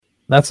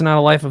That's not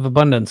a life of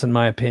abundance, in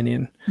my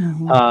opinion.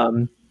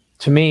 Mm-hmm.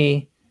 To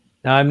me,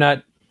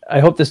 now I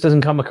hope this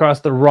doesn't come across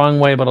the wrong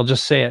way, but I'll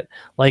just say it.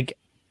 Like,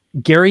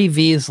 Gary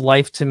Vee's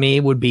life to me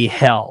would be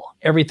hell.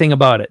 Everything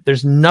about it.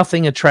 There's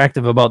nothing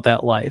attractive about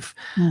that life.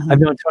 Mm-hmm. I've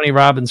known Tony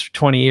Robbins for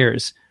 20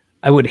 years.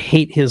 I would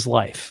hate his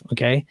life.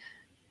 Okay.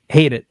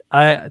 Hate it.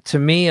 To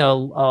me, a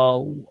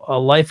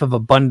life of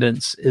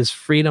abundance is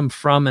freedom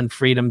from and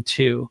freedom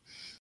to.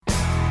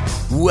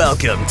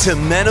 Welcome to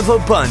Men of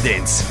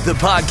Abundance, the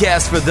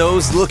podcast for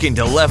those looking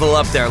to level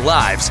up their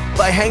lives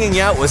by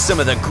hanging out with some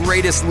of the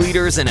greatest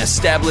leaders and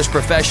established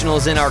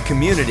professionals in our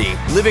community,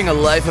 living a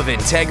life of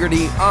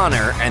integrity,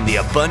 honor, and the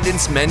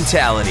abundance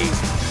mentality.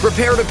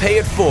 Prepare to pay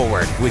it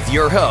forward with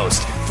your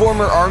host,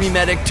 former Army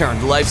medic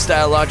turned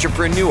lifestyle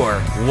entrepreneur,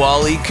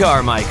 Wally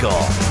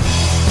Carmichael.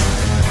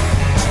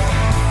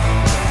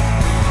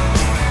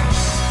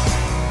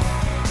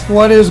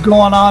 What is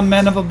going on,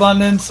 Men of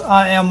Abundance?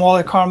 I am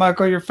Wally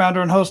Carmichael, your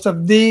founder and host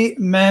of the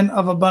Men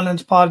of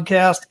Abundance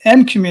podcast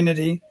and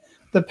community,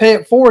 the Pay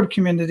It Forward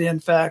community,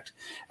 in fact.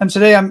 And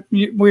today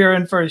we are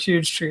in for a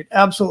huge treat.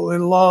 Absolutely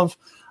love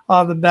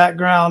the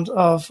background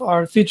of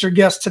our featured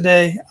guest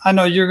today. I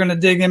know you're going to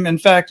dig him. In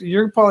fact,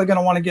 you're probably going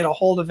to want to get a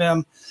hold of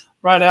him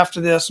right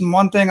after this. And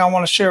one thing I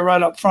want to share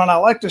right up front, I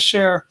like to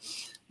share,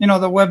 the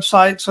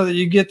website so that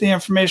you get the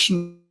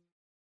information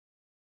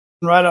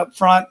right up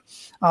front.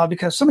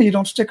 Because some of you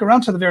don't stick around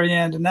to the very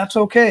end, and that's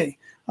okay.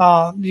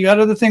 You got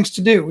other things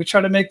to do. We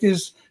try to make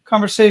these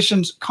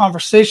conversations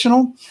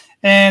conversational,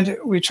 and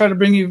we try to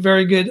bring you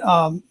very good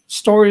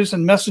stories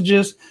and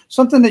messages,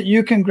 something that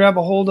you can grab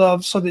a hold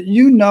of so that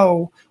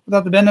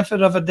without the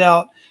benefit of a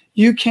doubt,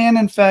 you can,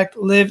 in fact,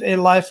 live a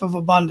life of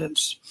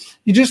abundance.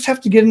 You just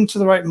have to get into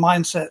the right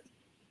mindset,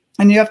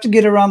 and you have to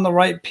get around the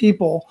right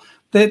people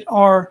that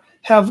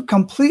have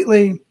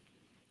completely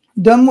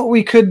done what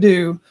we could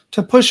do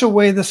to push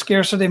away the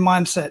scarcity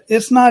mindset.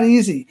 It's not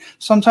easy.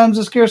 Sometimes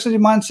the scarcity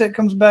mindset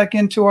comes back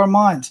into our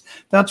minds.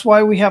 That's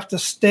why we have to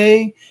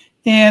stay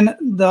in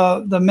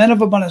the Men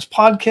of Abundance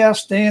podcast,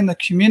 stay in the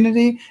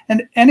community,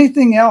 and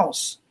anything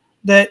else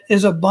that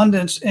is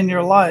abundance in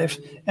your life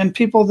and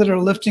people that are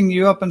lifting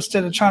you up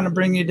instead of trying to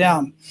bring you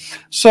down.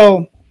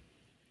 So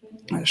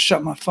I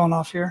shut my phone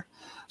off here.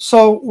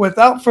 So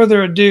without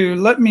further ado,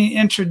 let me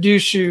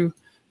introduce you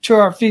to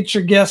our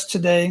featured guest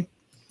today.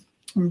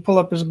 Let me pull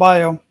up his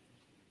bio.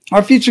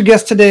 Our featured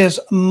guest today is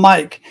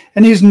Mike,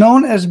 and he's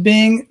known as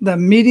being the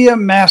media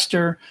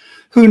master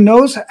who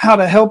knows how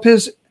to help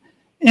his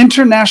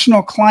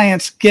international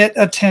clients get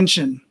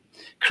attention,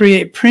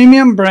 create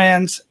premium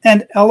brands,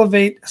 and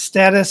elevate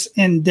status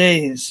in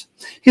days.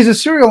 He's a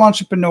serial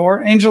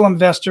entrepreneur, angel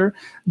investor,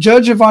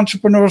 judge of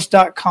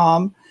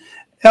entrepreneurs.com,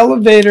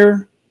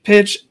 elevator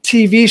pitch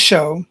TV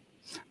show,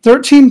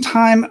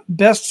 13-time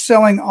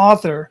best-selling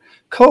author,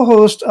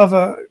 co-host of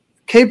a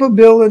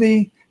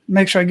Capability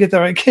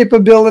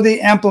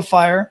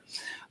Amplifier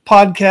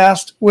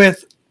podcast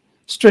with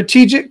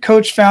strategic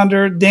coach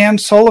founder Dan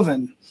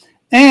Sullivan,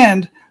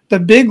 and The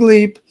Big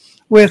Leap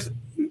with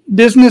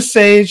business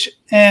sage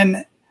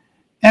and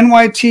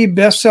NYT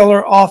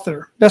bestselling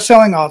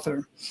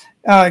author,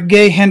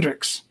 Gay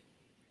Hendricks.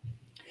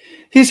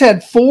 He's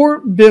had 4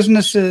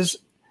 business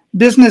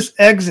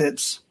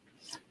exits,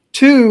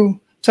 2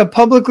 to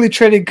publicly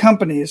traded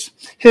companies.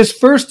 His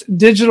first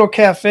digital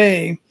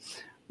cafe,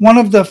 one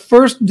of the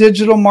first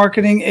digital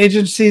marketing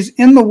agencies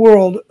in the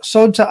world,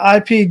 sold to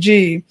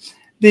IPG,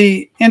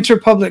 the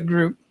Interpublic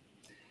Group.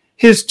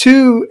 His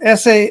 2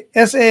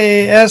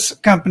 SaaS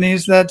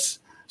companies, that's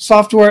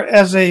software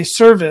as a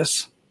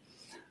service,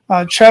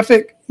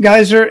 Traffic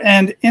Geyser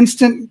and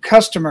Instant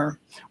Customer,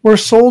 were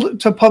sold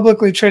to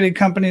publicly traded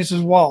companies as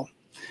well.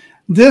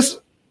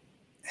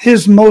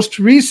 His most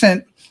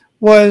recent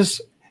was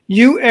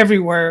You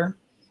Everywhere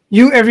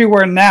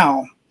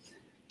Now,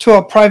 to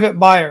a private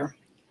buyer.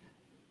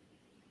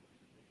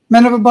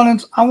 Men of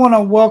Abundance, I want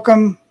to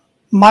welcome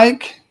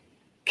Mike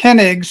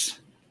Koenigs,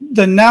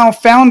 the now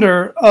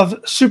founder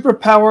of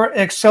Superpower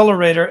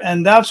Accelerator,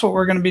 and that's what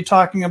we're going to be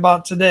talking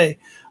about today.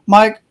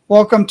 Mike,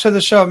 welcome to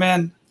the show,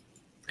 man.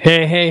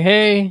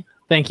 Hey.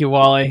 Thank you,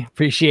 Wally.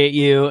 Appreciate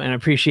you and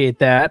appreciate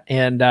that,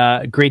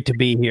 and great to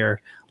be here.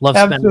 Love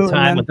spending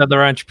time with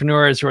other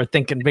entrepreneurs who are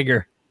thinking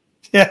bigger.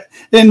 Yeah,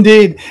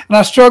 indeed. And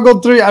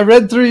I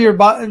read through your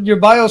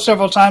bio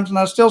several times, and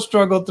I still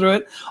struggled through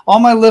it. All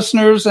my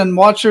listeners and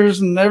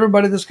watchers and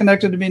everybody that's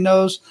connected to me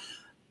knows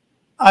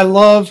I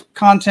love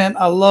content.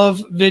 I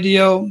love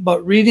video,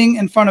 but reading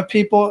in front of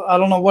people, I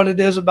don't know what it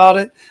is about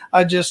it.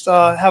 I just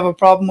have a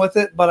problem with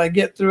it, but I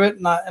get through it,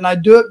 and I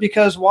do it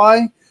because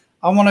why?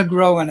 I want to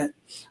grow in it.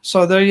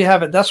 So there you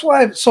have it. That's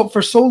why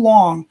for so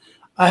long,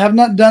 I have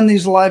not done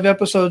these live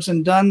episodes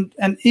and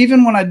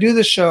even when I do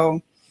the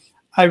show,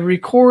 I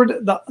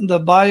record the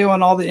bio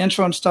and all the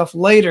intro and stuff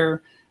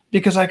later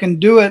because I can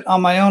do it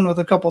on my own with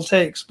a couple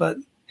takes. But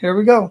here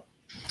we go.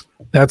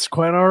 That's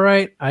quite all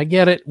right. I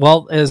get it.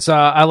 Well, as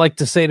I like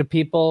to say to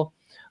people,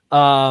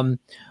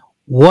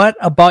 What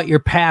about your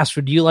past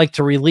would you like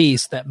to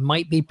release that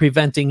might be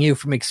preventing you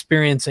from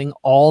experiencing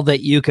all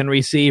that you can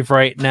receive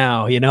right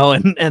now?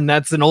 And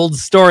that's an old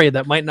story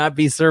that might not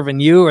be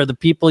serving you or the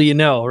people you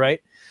know,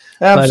 right?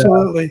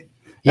 Absolutely.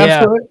 But,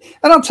 absolutely.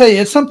 And I'll tell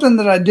you, it's something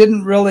that I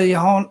didn't really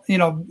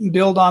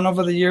build on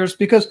over the years,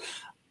 because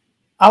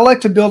I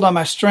like to build on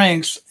my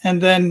strengths and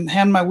then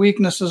hand my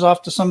weaknesses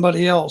off to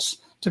somebody else,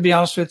 to be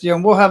honest with you.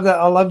 And we'll have that.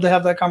 I'd love to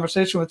have that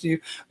conversation with you.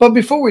 But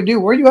before we do,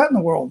 where are you at in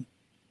the world?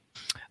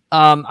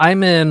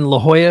 I'm in La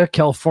Jolla,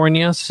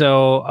 California.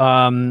 So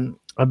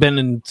I've been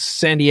in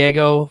San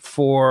Diego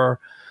for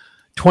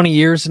 20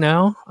 years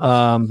now.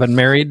 Been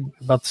married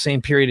about the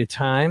same period of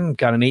time.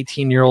 Got an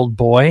 18-year-old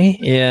boy.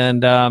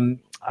 And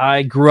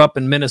I grew up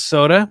in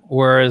Minnesota,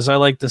 where, as I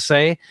like to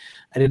say,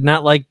 I did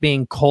not like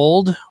being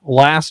cold,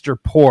 last, or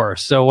poor.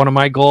 So one of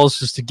my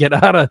goals is to get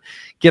out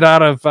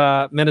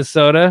of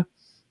Minnesota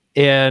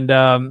and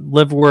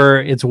live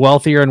where it's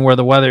wealthier and where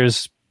the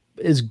weather's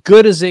as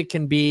good as it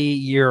can be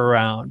year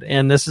round.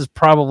 And this is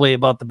probably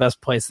about the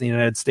best place in the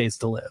United States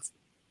to live.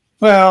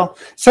 Well,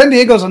 San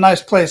Diego's a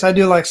nice place. I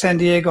do like San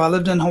Diego. I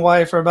lived in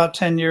Hawaii for about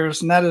 10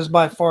 years, and that is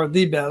by far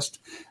the best.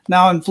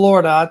 Now in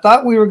Florida, I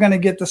thought we were going to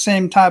get the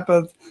same type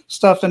of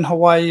stuff in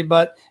Hawaii,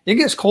 but it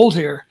gets cold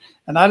here,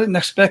 and I didn't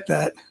expect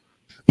that.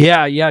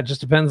 Yeah. It just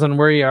depends on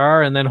where you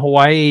are. And then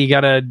Hawaii, you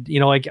got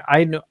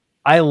to,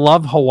 I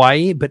love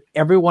Hawaii, but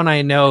everyone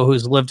I know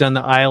who's lived on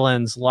the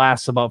islands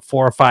lasts about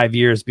 4 or 5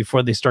 years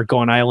before they start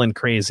going island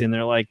crazy. And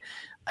they're like,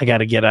 I got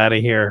to get out of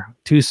here.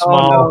 Too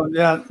small. Oh, no.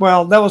 Yeah.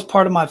 Well, that was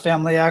part of my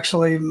family,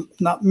 actually.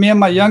 Not me and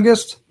my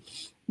youngest,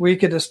 we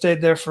could have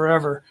stayed there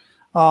forever.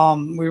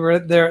 We were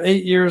there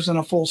 8 years in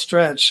a full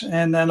stretch.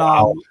 And then,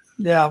 wow.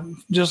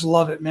 Just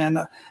love it, man.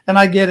 And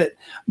I get it.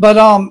 But,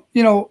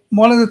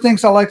 one of the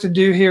things I like to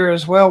do here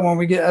as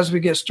well, as we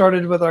get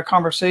started with our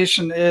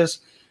conversation, is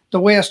the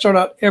way I start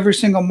out every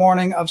single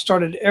morning. I've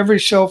started every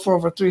show for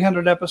over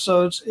 300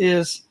 episodes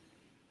is,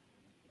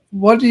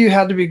 what do you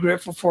have to be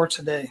grateful for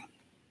today?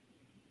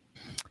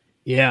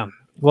 Yeah.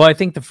 Well, I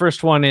think the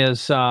first one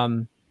is,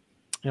 people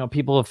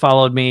who have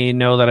followed me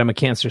know that I'm a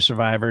cancer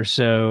survivor.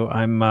 So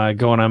I'm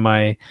going on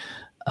my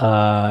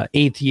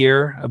 8th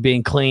year of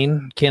being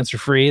clean,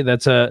 cancer-free.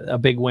 That's a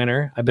big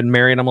winner. I've been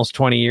married almost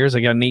 20 years.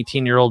 I got an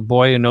 18-year-old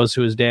boy who knows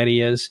who his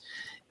daddy is.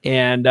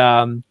 And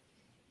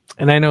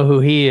I know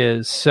who he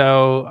is.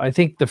 So I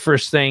think the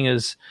first thing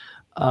is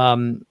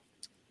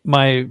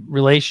my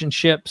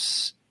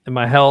relationships and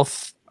my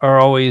health are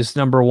always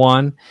number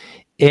one.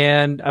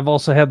 And I've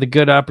also had the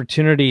good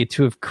opportunity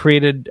to have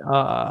created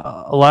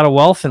a lot of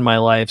wealth in my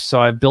life. So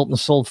I've built and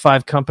sold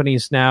 5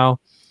 companies now.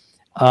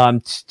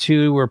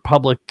 2 were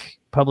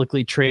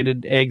publicly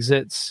traded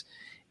exits.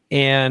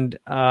 And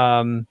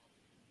I'm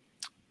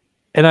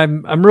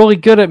really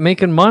good at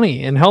making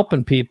money and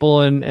helping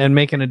people and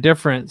making a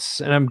difference.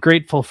 And I'm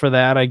grateful for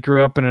that. I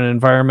grew up in an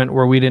environment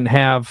where we didn't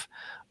have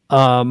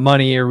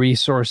money or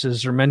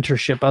resources or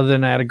mentorship, other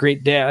than I had a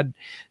great dad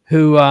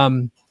who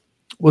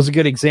was a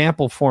good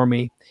example for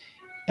me.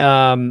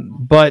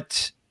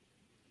 But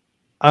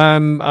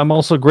I'm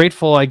also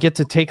grateful I get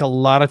to take a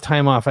lot of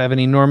time off. I have an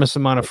enormous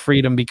amount of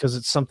freedom because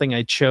it's something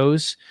I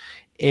chose.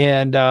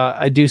 And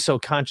I do so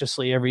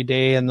consciously every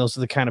day. And those are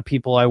the kind of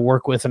people I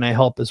work with and I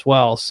help as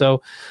well.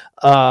 So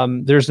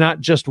there's not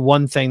just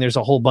one thing. There's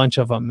a whole bunch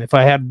of them. If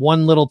I had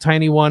one little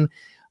tiny one,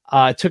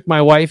 I took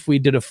my wife. We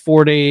did a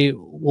 4-day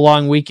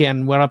long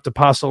weekend, went up to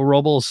Paso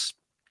Robles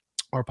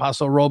or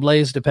Paso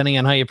Robles, depending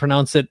on how you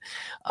pronounce it.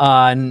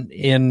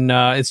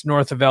 It's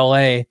north of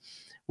LA,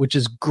 which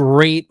is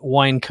great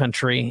wine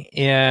country.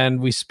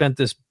 And we spent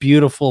this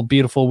beautiful,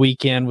 beautiful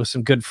weekend with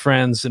some good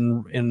friends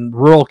in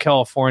rural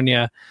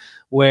California,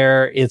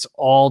 where it's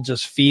all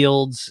just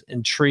fields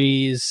and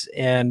trees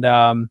and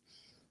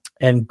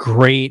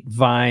great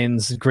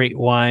vines, great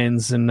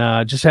wines, and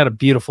just had a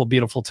beautiful,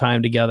 beautiful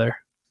time together.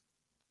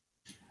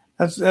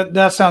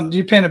 That sounds,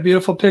 you paint a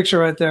beautiful picture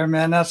right there,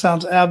 man. That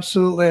sounds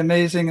absolutely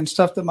amazing, and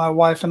stuff that my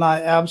wife and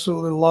I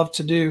absolutely love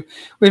to do.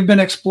 We've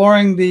been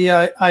exploring the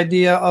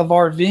idea of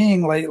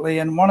RVing lately,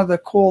 and one of the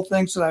cool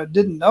things that I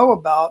didn't know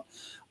about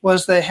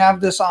was they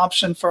have this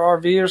option for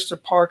RVers to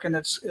park, and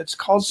it's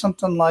called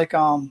something like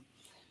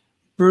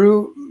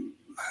brew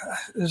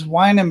is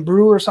wine and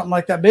brew or something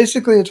like that.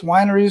 Basically, it's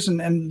wineries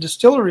and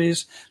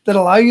distilleries that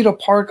allow you to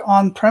park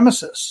on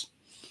premises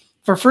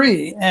for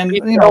free. And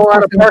you know, a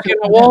lot of parking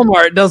at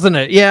Walmart, doesn't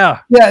it?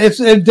 Yeah.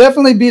 It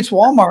definitely beats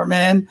Walmart,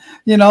 man.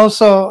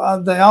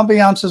 So the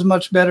ambiance is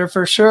much better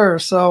for sure.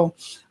 So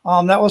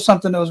that was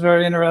something that was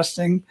very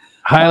interesting.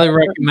 Highly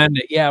recommend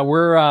it. Yeah,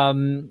 we're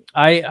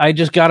I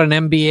just got an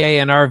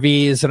MBA in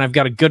RVs, and I've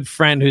got a good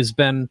friend who's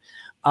been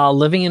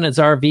living in his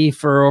RV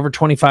for over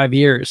 25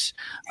 years.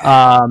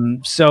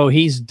 So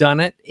he's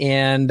done it,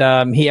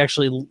 and he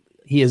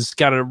has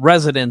got a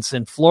residence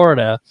in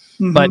Florida.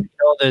 Mm-hmm. But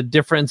the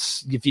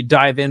difference, if you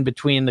dive in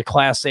between the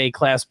Class A,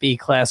 Class B,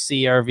 Class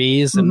C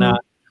RVs, mm-hmm. and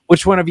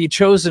which one have you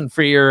chosen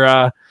for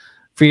your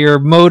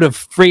mode of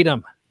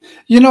freedom?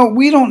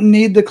 We don't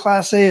need the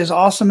Class A, as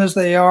awesome as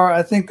they are.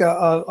 I think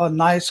a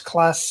nice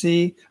Class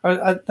C,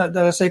 or did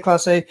I say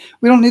Class A?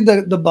 We don't need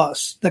the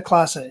bus, the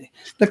Class A.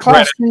 The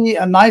Class C,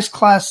 a nice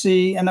Class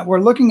C, and we're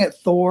looking at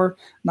Thor,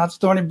 not to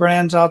throw any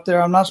brands out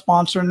there. I'm not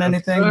sponsoring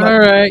anything. All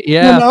right.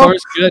 Yeah,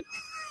 Thor's good.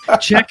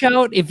 Check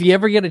out, if you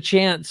ever get a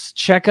chance,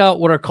 check out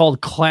what are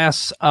called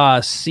Class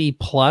C+.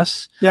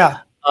 Yeah.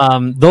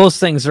 Those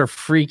things are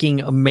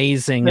freaking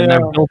amazing, and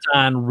they're built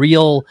on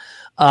real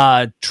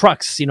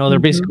trucks. They're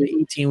basically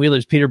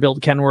 18-wheelers,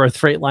 Peterbilt, Kenworth,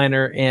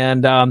 Freightliner,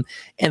 and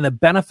the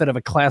benefit of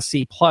a Class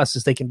C+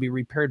 is they can be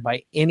repaired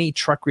by any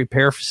truck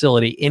repair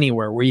facility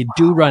anywhere, where you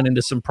do run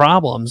into some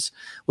problems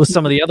with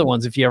some of the other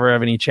ones if you ever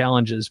have any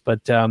challenges.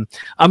 But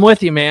I'm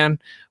with you, man.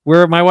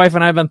 My wife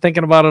and I have been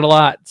thinking about it a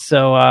lot,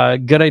 so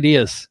good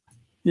ideas.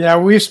 Yeah,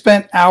 we've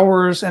spent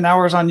hours and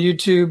hours on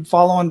YouTube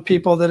following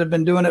people that have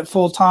been doing it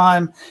full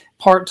time,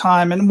 part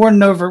time, and we're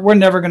never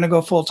going to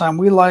go full time.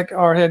 We like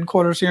our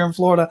headquarters here in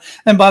Florida.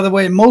 And by the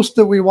way, most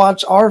that we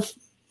watch have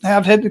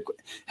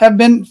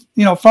been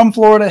from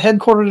Florida,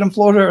 headquartered in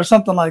Florida or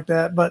something like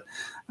that. But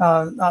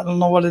I don't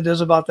know what it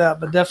is about that,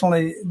 but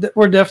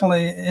we're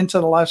definitely into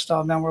the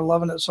lifestyle, man. We're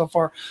loving it so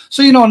far.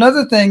 So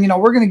another thing,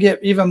 we're going to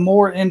get even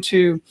more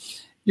into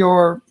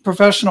your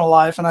professional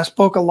life, and I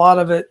spoke a lot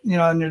of it, in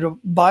your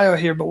bio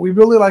here, but we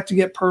really like to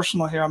get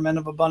personal here on Men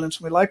of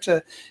Abundance. We like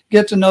to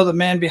get to know the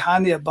man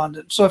behind the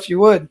abundance. So if you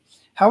would,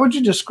 how would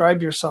you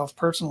describe yourself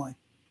personally?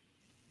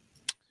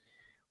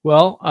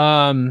 Well,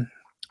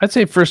 I'd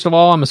say, first of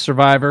all, I'm a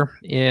survivor,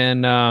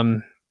 and,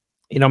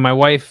 my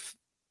wife,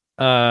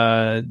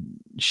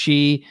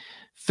 she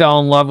fell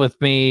in love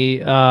with me.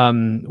 We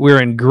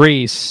were in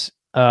Greece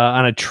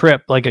on a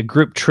trip, like a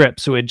group trip.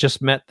 So we had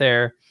just met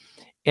there.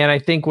 And I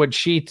think when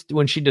she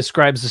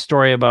describes the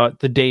story about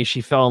the day she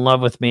fell in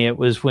love with me, it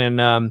was when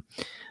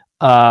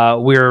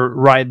we were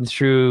riding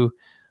through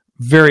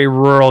very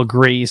rural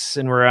Greece,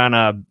 and we're on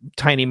a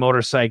tiny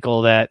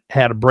motorcycle that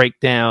had a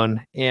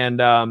breakdown,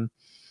 and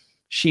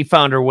she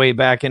found her way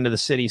back into the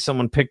city.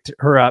 Someone picked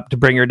her up to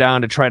bring her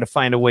down to try to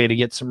find a way to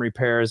get some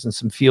repairs and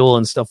some fuel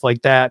and stuff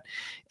like that.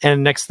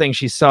 And next thing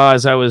she saw,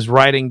 as I was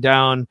riding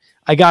down,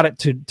 I got it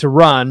to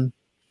run,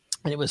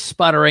 and it was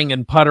sputtering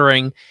and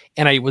puttering,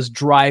 and I was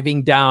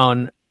driving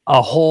down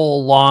a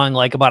whole long,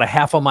 like about a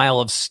half a mile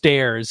of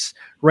stairs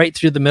right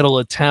through the middle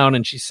of town.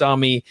 And she saw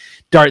me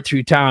dart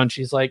through town.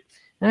 She's like,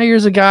 now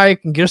here's a guy who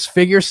can just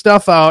figure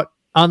stuff out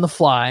on the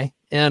fly.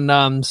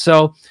 And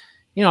so,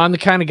 I'm the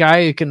kind of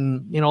guy who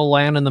can,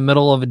 land in the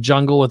middle of a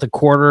jungle with a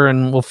quarter,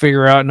 and we'll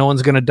figure out no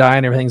one's going to die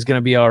and everything's going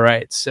to be all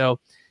right. So,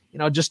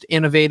 just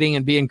innovating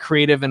and being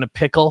creative in a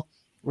pickle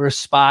or a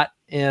spot.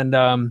 And,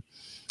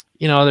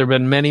 there have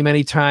been many,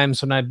 many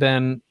times when I've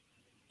been,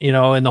 in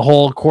the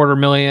whole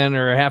 $250,000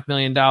 or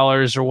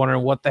 $500,000 or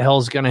wondering what the hell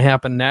is going to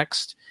happen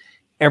next.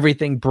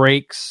 Everything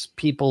breaks,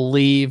 people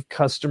leave,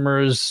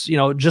 customers,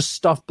 just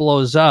stuff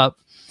blows up.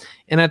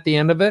 And at the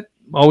end of it,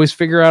 always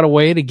figure out a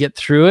way to get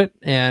through it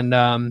and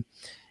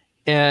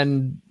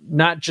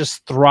not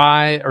just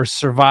thrive or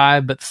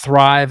survive, but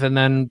thrive, and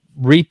then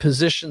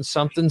reposition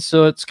something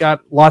so it's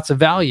got lots of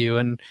value.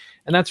 And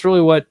that's really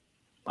what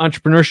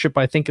entrepreneurship,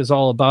 I think, is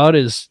all about,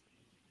 is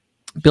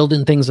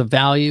building things of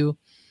value,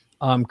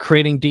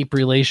 creating deep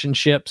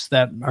relationships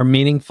that are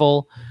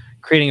meaningful,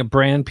 creating a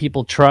brand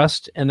people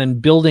trust, and then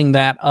building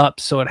that up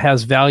so it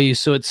has value,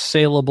 so it's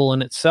saleable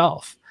in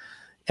itself.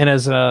 And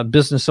as a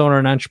business owner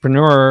and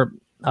entrepreneur,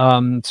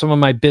 some of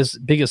my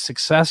biggest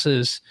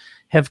successes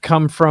have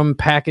come from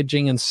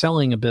packaging and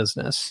selling a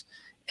business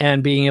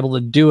and being able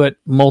to do it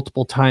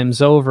multiple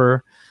times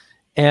over.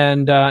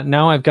 And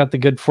now I've got the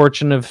good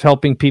fortune of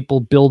helping people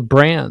build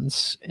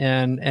brands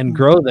and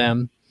grow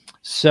them.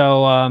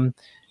 So, I'm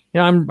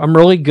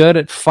really good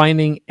at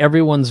finding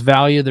everyone's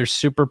value, their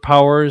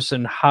superpowers,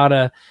 and how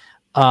to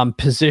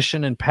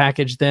position and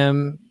package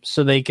them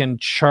so they can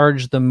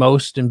charge the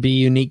most and be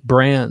unique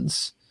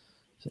brands.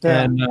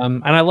 Yeah.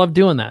 And I love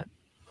doing that.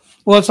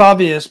 Well, it's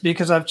obvious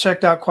because I've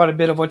checked out quite a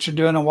bit of what you're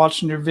doing and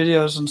watching your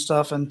videos and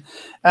stuff, and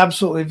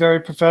absolutely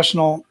very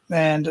professional.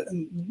 And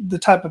the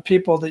type of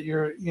people that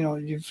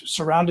you've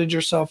surrounded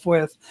yourself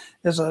with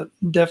is a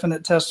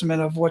definite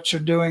testament of what you're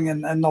doing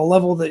and the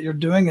level that you're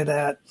doing it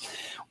at.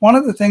 One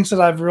of the things that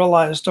I've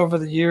realized over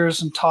the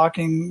years and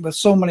talking with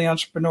so many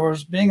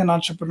entrepreneurs, being an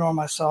entrepreneur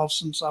myself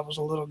since I was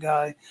a little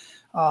guy,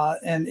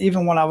 and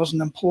even when I was an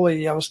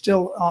employee, I was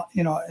still,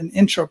 an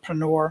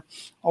intrapreneur,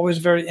 always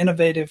very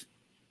innovative.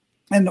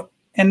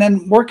 And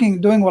then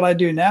doing what I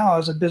do now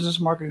as a business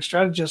marketing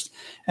strategist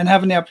and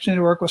having the opportunity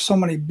to work with so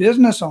many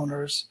business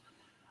owners,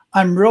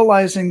 I'm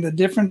realizing the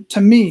difference to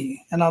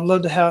me, and I'd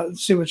love to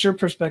see what your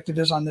perspective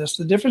is on this,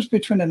 the difference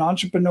between an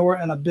entrepreneur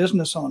and a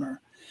business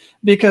owner.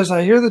 Because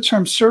I hear the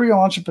term serial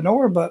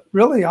entrepreneur, but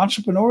really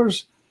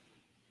entrepreneurs,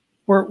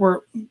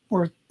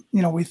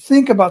 we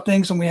think about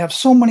things and we have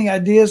so many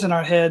ideas in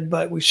our head,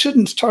 but we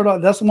shouldn't start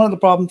out. That's one of the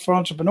problems for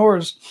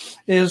entrepreneurs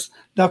is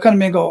they'll come to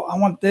me and go, I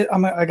want this,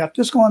 I got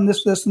this going,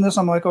 this, and this.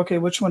 I'm like, okay,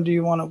 which one do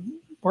you want to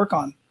work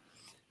on?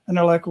 And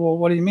they're like, well,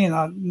 what do you mean?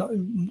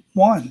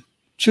 One,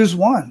 choose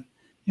one.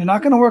 You're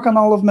not going to work on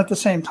all of them at the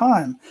same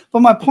time.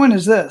 But my point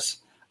is this.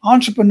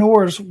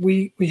 Entrepreneurs,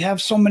 we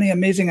have so many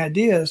amazing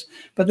ideas,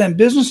 but then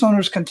business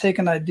owners can take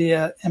an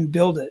idea and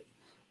build it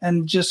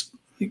and just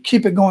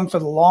keep it going for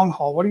the long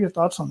haul. What are your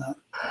thoughts on that?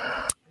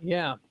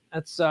 Yeah,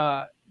 that's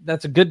a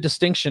good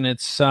distinction.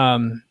 It's,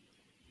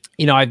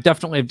 I've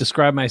definitely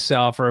described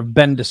myself or have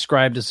been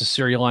described as a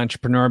serial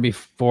entrepreneur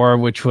before,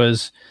 which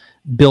was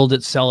build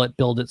it, sell it,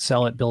 build it,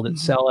 sell it, build it,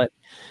 sell it.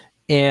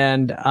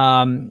 And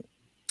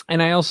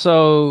I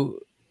also,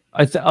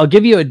 I'll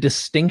give you a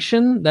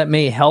distinction that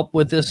may help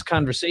with this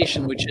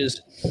conversation, which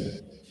is,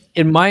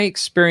 in my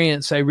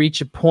experience, I reach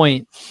a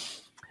point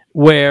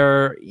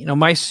where,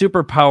 my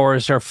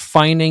superpowers are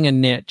finding a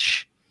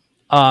niche,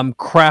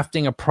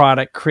 crafting a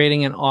product,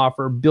 creating an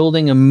offer,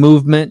 building a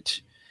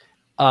movement,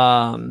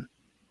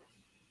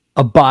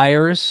 of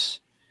buyers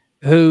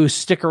who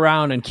stick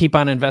around and keep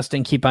on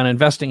investing,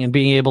 and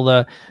being able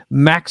to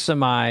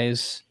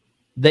maximize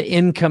the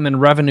income and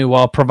revenue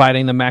while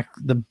providing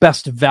the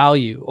best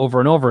value over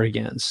and over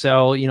again.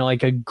 So,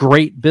 like a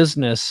great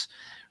business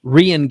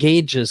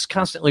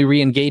constantly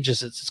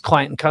re-engages its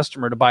client and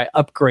customer to buy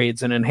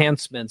upgrades and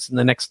enhancements and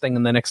the next thing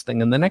and the next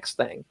thing and the next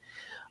thing.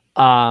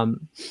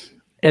 And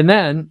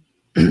then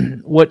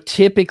what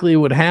typically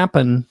would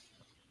happen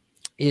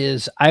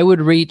is I would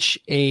reach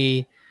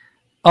a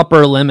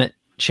upper limit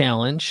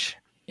challenge.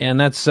 And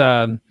that's,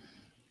 by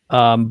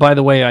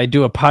the way, I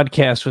do a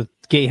podcast with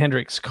Gay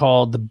Hendricks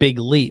called The Big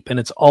Leap, and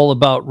it's all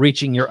about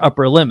reaching your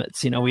upper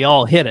limits. We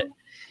all hit it.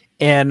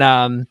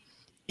 And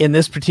in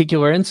this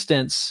particular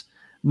instance,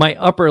 my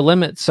upper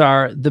limits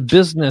are the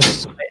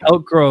business. I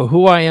outgrow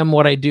who I am,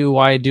 what I do,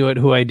 why I do it,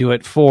 who I do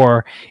it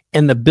for.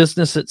 And the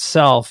business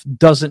itself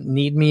doesn't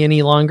need me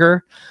any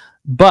longer.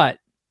 But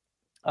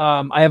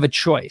I have a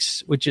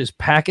choice, which is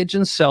package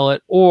and sell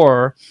it,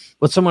 or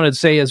what someone would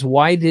say is,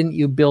 why didn't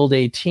you build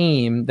a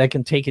team that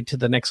can take it to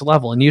the next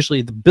level? And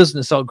usually the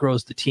business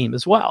outgrows the team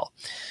as well.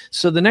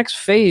 So the next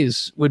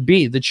phase would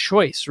be, the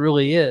choice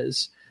really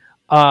is,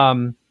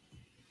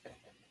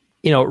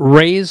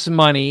 raise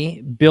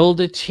money,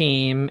 build a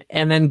team,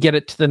 and then get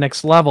it to the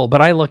next level.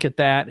 But I look at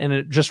that and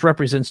it just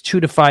represents 2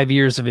 to 5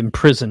 years of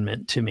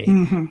imprisonment to me.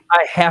 Mm-hmm.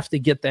 I have to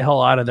get the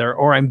hell out of there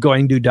or I'm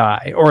going to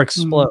die or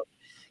explode. Mm-hmm.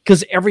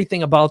 Because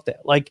everything about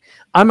that, like,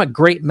 I'm a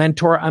great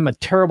mentor, I'm a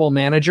terrible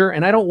manager,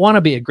 and I don't want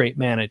to be a great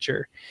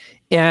manager.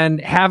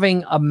 And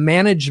having a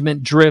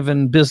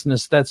management-driven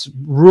business that's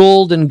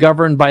ruled and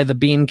governed by the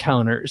bean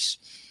counters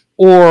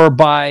or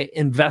by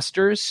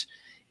investors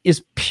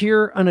is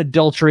pure,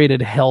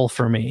 unadulterated hell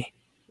for me.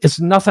 It's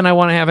nothing I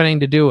want to have anything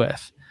to do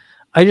with.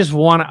 I just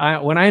want to,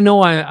 when I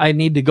know I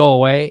need to go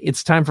away,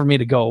 it's time for me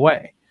to go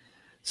away.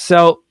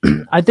 So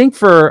I think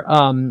for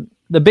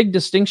the big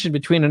distinction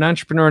between an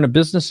entrepreneur and a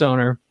business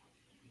owner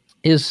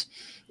is,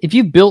 if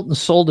you've built and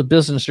sold a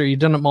business or you've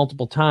done it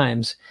multiple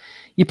times,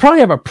 you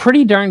probably have a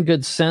pretty darn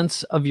good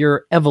sense of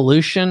your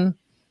evolution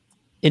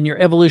and your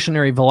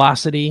evolutionary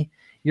velocity,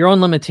 your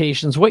own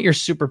limitations, what your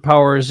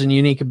superpowers and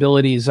unique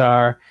abilities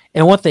are,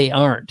 and what they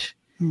aren't.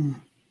 And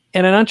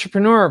an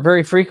entrepreneur,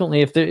 very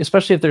frequently,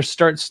 especially if they're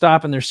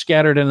start-stop and they're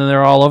scattered and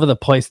they're all over the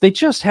place, they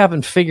just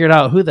haven't figured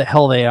out who the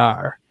hell they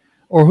are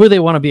or who they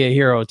want to be a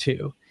hero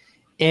to,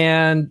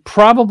 and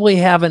probably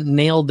haven't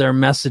nailed their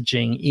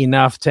messaging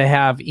enough to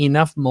have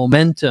enough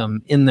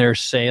momentum in their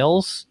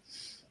sales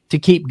to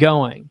keep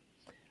going.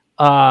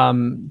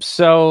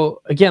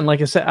 So again,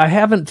 like I said, I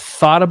haven't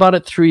thought about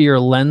it through your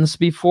lens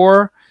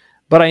before,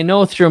 but I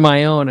know through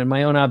my own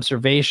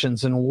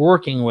observations and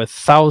working with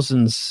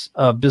thousands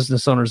of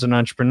business owners and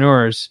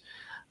entrepreneurs,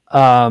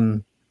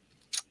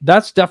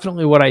 that's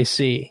definitely what I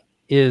see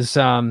is,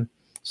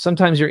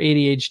 sometimes your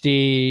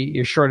ADHD,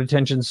 your short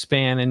attention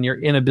span, and your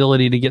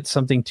inability to get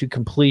something to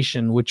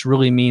completion, which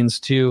really means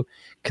to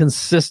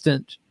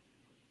consistent,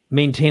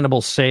 maintainable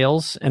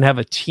sales and have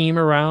a team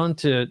around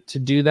to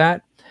do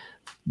that.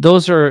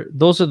 Those are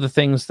the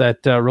things that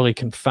really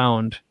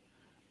confound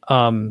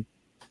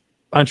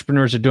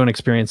entrepreneurs who don't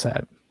experience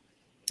that.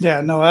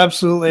 Yeah, no,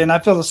 absolutely. And I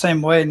feel the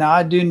same way. Now,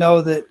 I do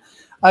know that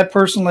I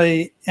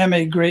personally am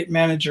a great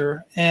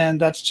manager,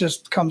 and that's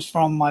just comes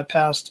from my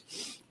past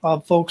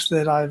folks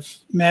that I've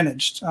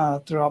managed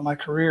throughout my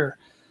career.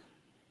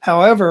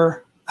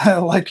 However,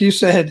 like you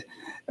said,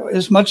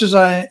 as much as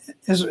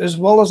as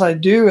well as I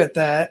do at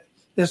that,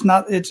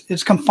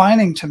 it's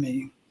confining to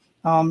me.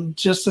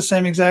 Just the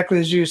same exactly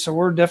as you. So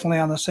we're definitely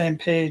on the same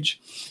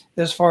page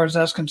as far as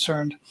that's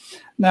concerned.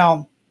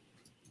 Now,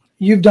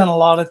 you've done a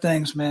lot of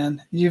things,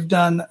 man. You've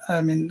done,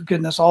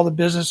 goodness, all the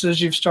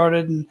businesses you've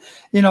started. And,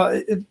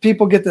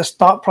 people get this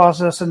thought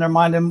process in their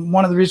mind. And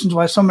one of the reasons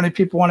why so many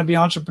people want to be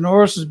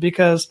entrepreneurs is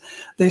because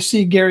they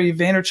see Gary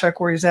Vaynerchuk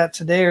where he's at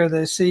today, or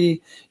they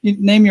see, you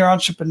name your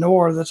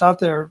entrepreneur that's out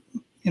there,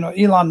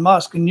 Elon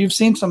Musk, and you've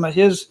seen some of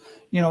his,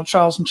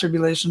 trials and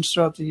tribulations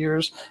throughout the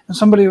years. And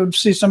somebody would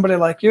see somebody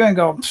like you and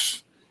go,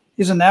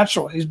 he's a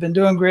natural. He's been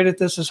doing great at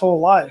this his whole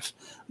life.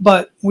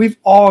 But we've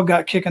all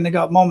got kick in the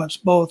gut moments,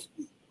 both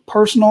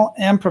personal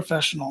and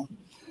professional.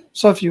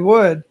 So if you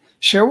would,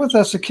 Share with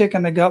us a kick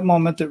in the gut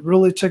moment that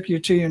really took you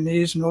to your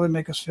knees and really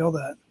make us feel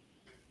that.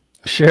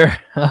 Sure.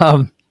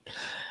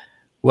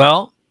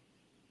 Well,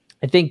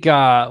 I think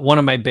one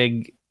of my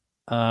big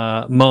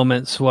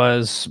moments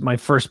was my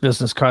first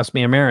business cost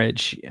me a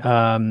marriage,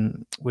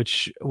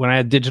 which when I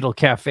had Digital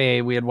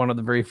Cafe, we had one of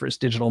the very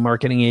first digital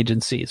marketing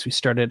agencies. We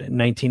started in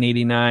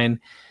 1989,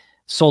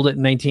 sold it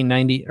in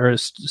 1990, or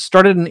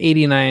started in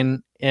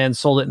 89 and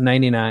sold it in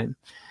 99.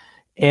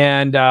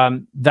 And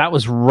that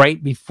was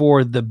right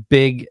before the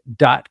big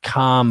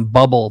 .com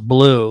bubble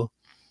blew.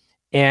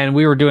 And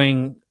we were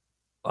doing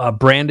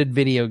branded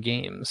video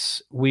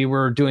games. We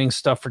were doing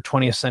stuff for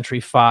 20th Century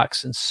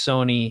Fox and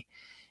Sony,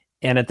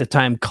 and at the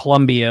time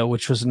Columbia,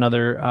 which was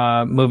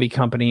another movie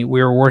company.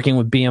 We were working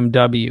with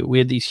BMW. We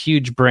had these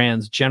huge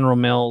brands, General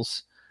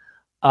Mills.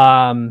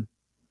 But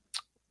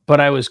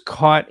I was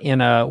caught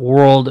in a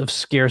world of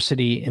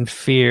scarcity and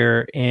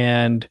fear,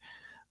 and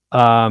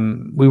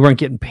we weren't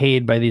getting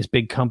paid by these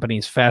big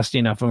companies fast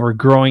enough, and we're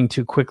growing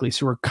too quickly.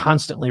 So we're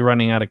constantly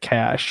running out of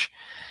cash.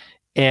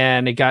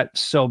 And it got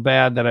so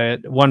bad that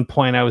at one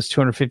point I was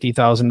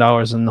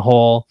 $250,000 in the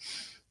hole.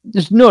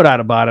 There's no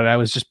doubt about it. I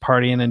was just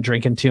partying and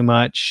drinking too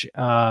much,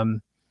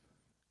 and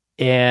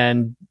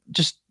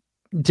just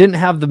didn't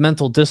have the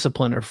mental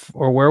discipline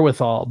or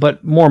wherewithal.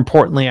 But more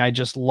importantly, I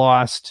just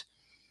lost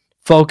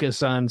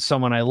focus on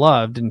someone I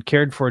loved and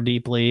cared for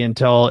deeply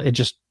until it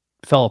just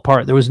fell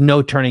apart. There was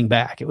no turning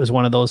back. It was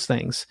one of those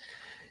things.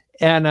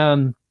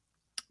 And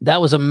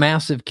that was a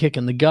massive kick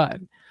in the gut.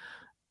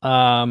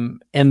 And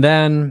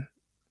then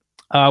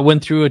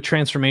went through a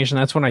transformation.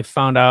 That's when I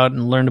found out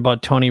and learned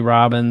about Tony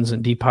Robbins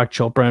and Deepak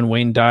Chopra and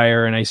Wayne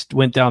Dyer. And I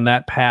went down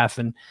that path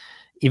and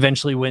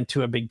eventually went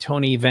to a big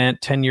Tony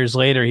event. 10 years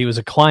later, he was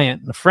a client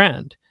and a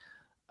friend.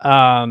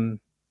 And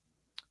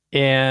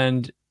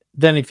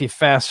then if you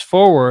fast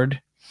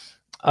forward,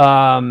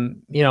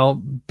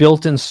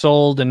 built and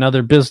sold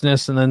another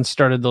business and then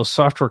started those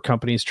software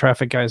companies,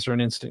 Traffic Geyser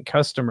and Instant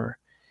Customer.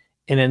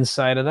 And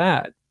inside of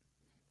that,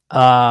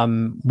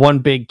 one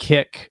big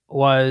kick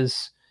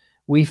was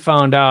we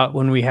found out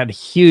when we had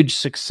huge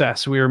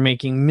success, we were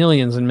making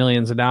millions and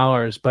millions of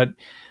dollars, but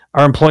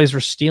our employees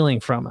were stealing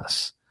from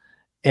us.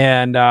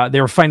 And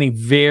they were finding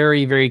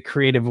very, very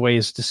creative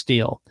ways to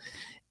steal.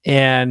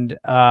 And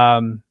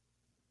that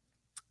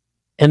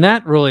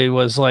really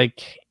was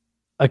like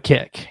a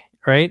kick,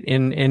 right?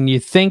 And you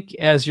think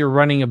as you're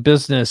running a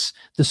business,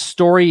 the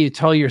story you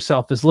tell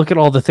yourself is, look at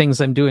all the things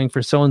I'm doing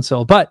for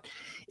so-and-so. But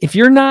if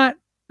you're not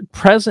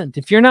present,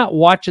 if you're not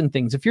watching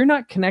things, if you're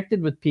not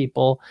connected with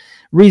people,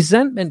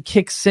 resentment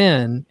kicks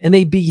in and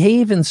they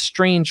behave in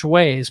strange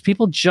ways.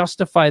 People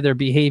justify their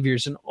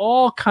behaviors in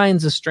all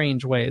kinds of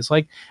strange ways,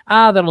 like,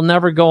 that'll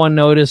never go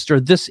unnoticed, or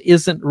this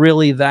isn't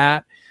really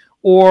that,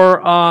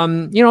 or,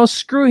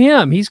 screw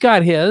him. He's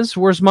got his,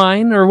 where's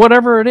mine, or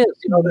whatever it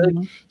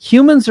is.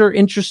 Humans are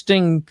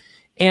interesting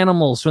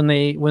animals when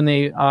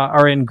they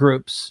are in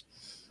groups.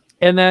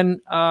 And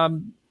then,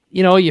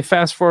 you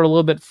fast forward a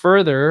little bit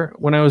further.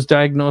 When I was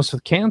diagnosed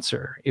with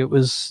cancer, it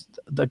was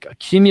the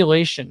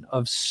accumulation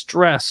of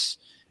stress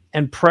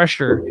and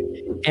pressure.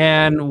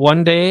 And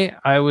one day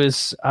I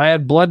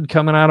had blood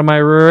coming out of my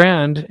rear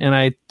end, and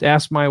I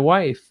asked my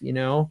wife,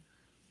 I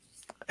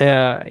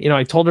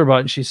told her about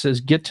it, and she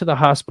says, get to the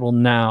hospital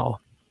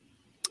now.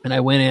 And I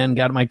went in,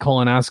 got my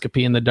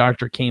colonoscopy, and the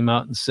doctor came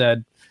out and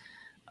said,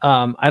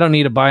 I don't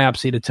need a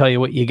biopsy to tell you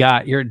what you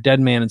got. You're a dead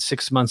man in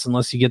 6 months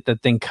unless you get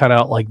that thing cut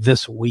out like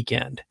this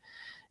weekend.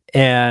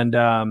 And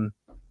I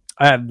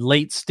had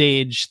late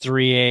stage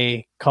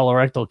 3A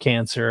colorectal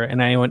cancer,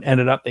 and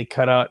they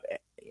cut out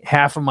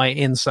half of my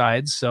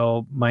insides.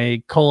 So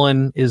my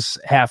colon is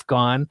half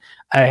gone.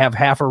 I have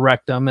half a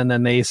rectum, and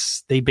then they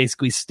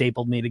basically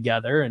stapled me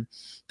together. And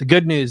the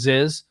good news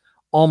is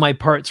all my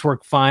parts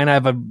work fine. I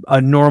have a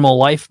normal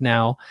life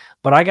now,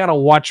 but I got to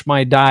watch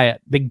my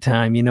diet big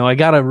time. I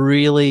got to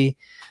really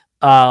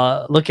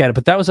look at it.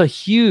 But that was a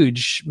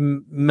huge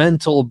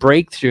mental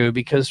breakthrough,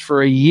 because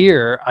for a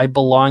year I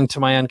belonged to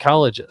my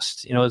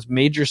oncologist. It was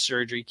major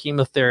surgery,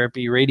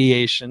 chemotherapy,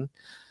 radiation.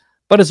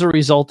 But as a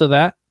result of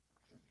that,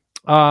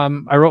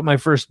 I wrote my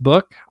first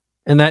book,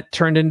 and that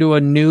turned into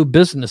a new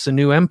business, a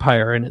new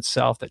empire in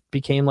itself that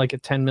became like a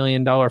 $10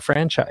 million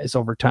franchise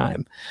over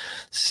time.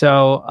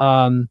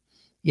 So,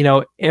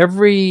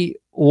 every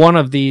one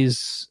of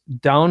these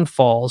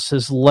downfalls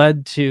has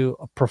led to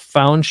a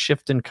profound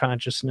shift in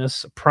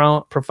consciousness, a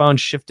profound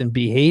shift in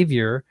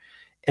behavior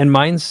and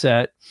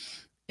mindset,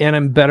 and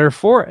I'm better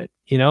for it.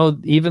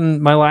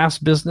 Even my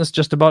last business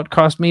just about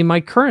cost me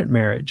my current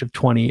marriage of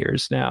 20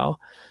 years now,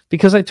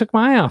 because I took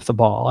my eye off the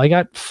ball. I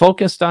got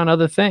focused on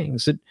other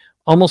things. It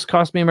almost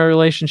cost me my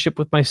relationship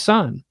with my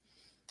son,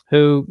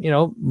 who,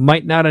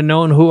 might not have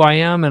known who I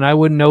am, and I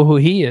wouldn't know who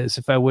he is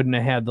if I wouldn't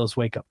have had those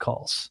wake-up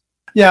calls.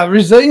 Yeah,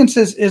 resilience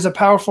is a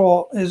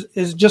powerful,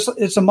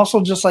 it's a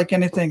muscle just like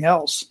anything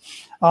else.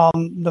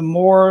 The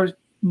more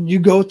you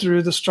go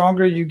through, the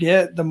stronger you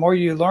get, the more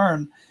you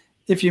learn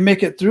if you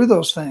make it through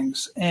those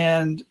things.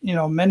 And,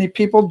 many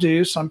people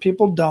do, some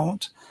people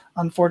don't.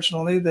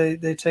 Unfortunately,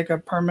 they take a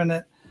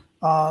permanent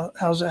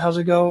How's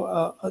it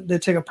go? They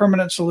take a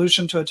permanent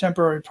solution to a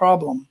temporary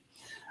problem.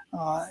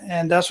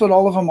 And that's what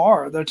all of them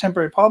are. They're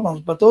temporary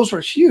problems, but those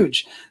were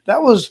huge.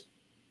 That was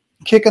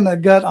kicking the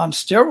gut on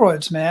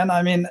steroids, man.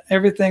 I mean,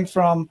 everything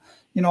from,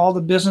 all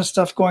the business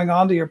stuff going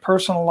on to your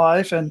personal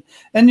life. And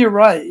you're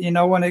right.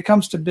 When it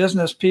comes to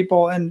business,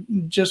 people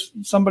and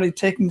just somebody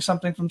taking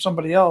something from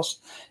somebody else,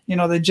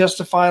 they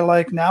justify,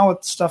 like, now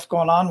with stuff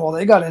going on, well,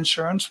 they got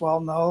insurance. Well,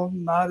 no,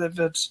 not if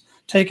it's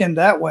taken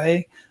that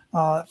way,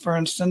 for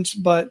instance,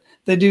 but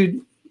they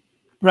do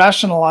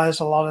rationalize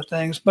a lot of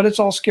things, but it's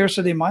all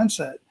scarcity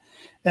mindset.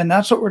 And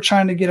that's what we're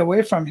trying to get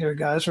away from here,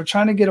 guys. We're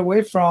trying to get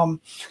away from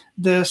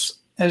this,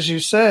 as you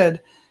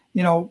said,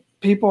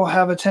 people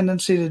have a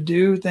tendency to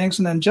do things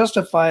and then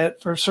justify it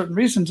for certain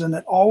reasons. And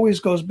it always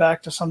goes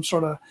back to some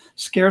sort of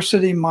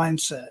scarcity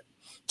mindset,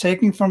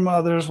 taking from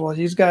others. Well,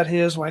 he's got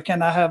his. Why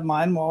can't I have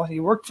mine? Well, he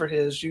worked for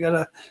his. You got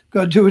to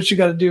go do what you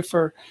got to do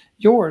for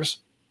yours.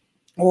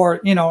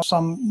 Or,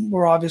 some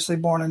were obviously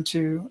born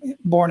into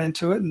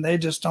it and they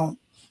just don't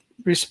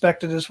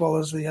respect it as well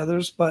as the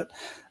others. But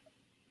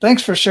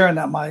thanks for sharing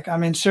that, Mike. I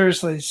mean,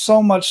 seriously,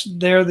 so much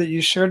there that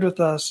you shared with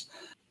us.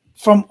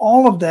 From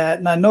all of that,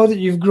 and I know that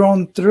you've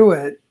grown through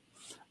it,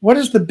 what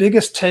is the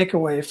biggest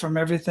takeaway from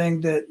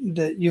everything that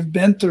you've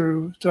been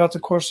through throughout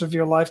the course of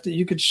your life that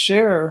you could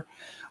share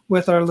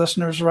with our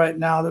listeners right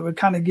now that would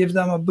kind of give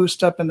them a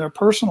boost up in their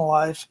personal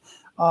life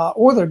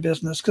or their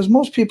business? Because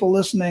most people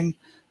listening,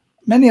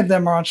 many of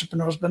them are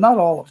entrepreneurs, but not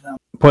all of them.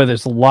 Boy,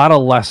 there's a lot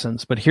of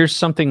lessons, but here's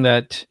something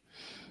that,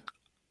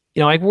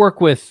 I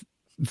work with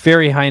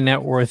very high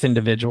net worth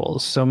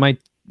individuals. So my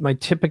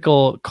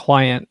typical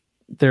client,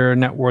 their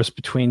net worth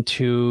between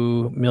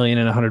 2 million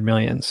and 100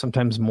 million,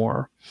 sometimes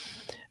more.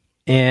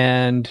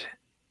 And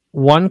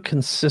one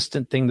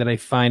consistent thing that I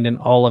find in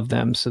all of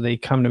them, so they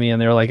come to me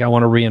and they're like, I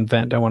want to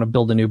reinvent, I want to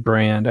build a new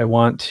brand, I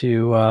want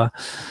to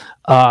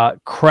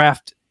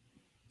craft,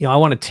 I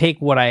want to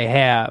take what I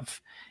have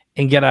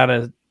and get out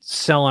of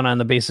selling on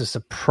the basis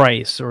of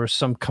price or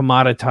some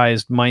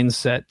commoditized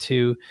mindset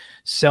to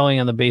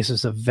selling on the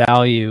basis of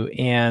value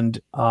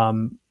and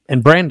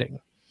branding.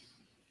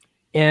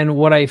 And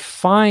what I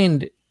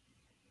find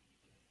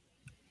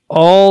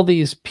all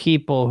these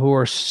people who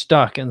are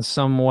stuck in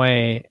some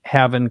way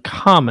have in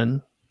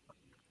common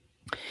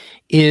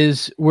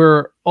is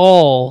we're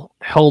all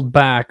held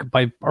back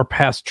by our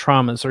past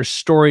traumas or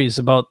stories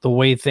about the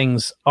way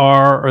things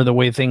are or the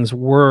way things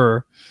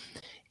were.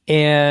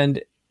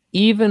 And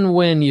even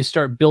when you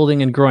start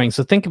building and growing,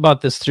 so think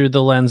about this through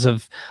the lens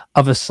of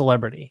a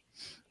celebrity.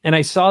 And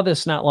I saw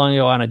this not long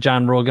ago on a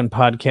John Rogan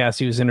podcast.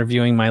 He was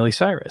interviewing Miley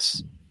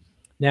Cyrus.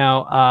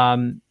 Now,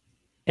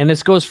 and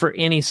this goes for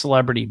any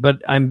celebrity,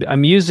 but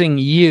I'm using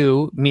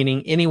you,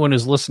 meaning anyone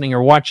who's listening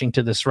or watching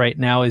to this right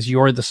now, as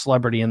you're the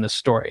celebrity in the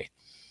story,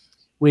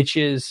 which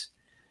is,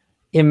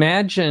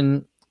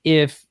 imagine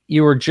if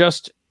you were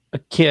just a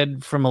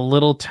kid from a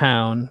little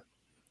town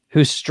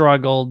who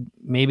struggled,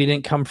 maybe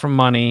didn't come from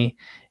money,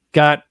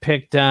 got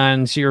picked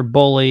on, so you're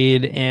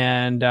bullied,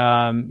 and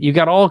you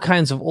got all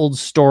kinds of old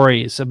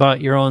stories about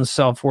your own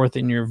self-worth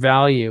and your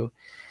value.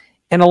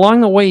 And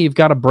along the way, you've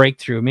got a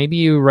breakthrough. Maybe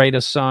you write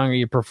a song or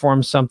you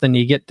perform something,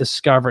 you get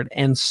discovered,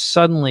 and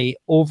suddenly,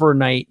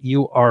 overnight,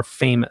 you are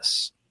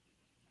famous.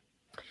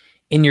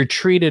 And you're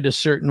treated a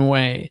certain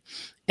way.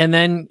 And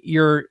then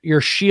you're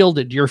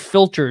shielded, you're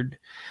filtered,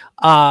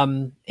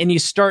 and you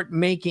start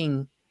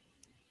making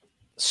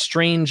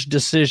strange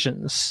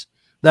decisions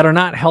that are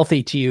not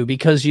healthy to you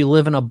because you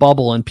live in a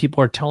bubble and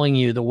people are telling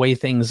you the way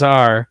things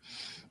are.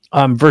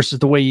 Versus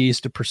the way you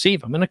used to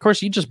perceive them. And of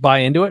course, you just buy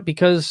into it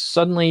because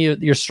suddenly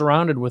you're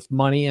surrounded with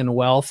money and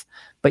wealth,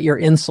 but you're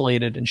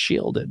insulated and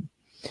shielded.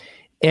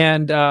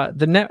 And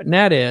the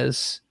net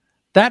is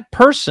that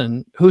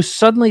person who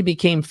suddenly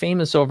became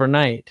famous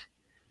overnight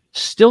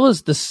still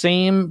is the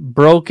same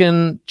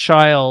broken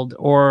child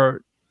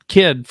or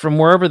kid from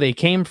wherever they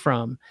came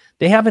from.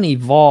 They haven't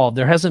evolved.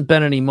 There hasn't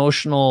been an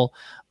emotional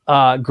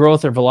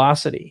growth or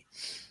velocity.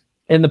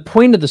 And the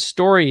point of the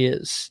story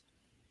is,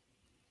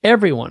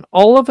 everyone,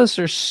 all of us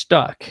are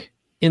stuck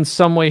in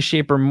some way,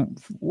 shape,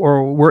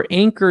 or we're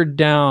anchored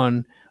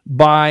down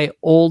by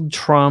old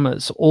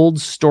traumas, old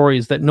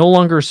stories that no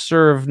longer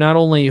serve not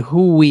only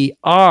who we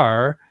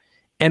are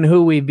and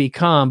who we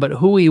become, but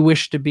who we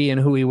wish to be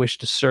and who we wish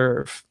to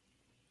serve.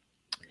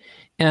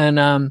 And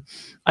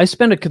I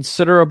spend a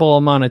considerable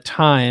amount of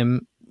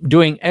time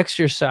doing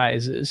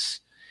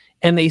exercises,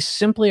 and they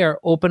simply are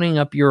opening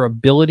up your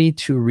ability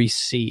to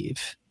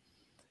receive.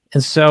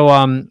 And so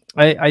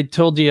I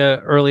told you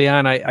early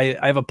on, I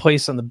have a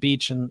place on the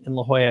beach in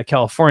La Jolla,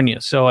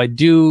 California. So I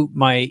do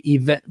my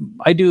event.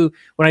 When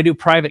I do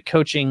private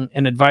coaching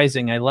and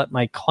advising, I let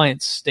my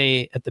clients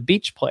stay at the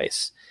beach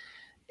place.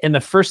 And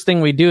the first thing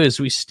we do is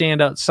we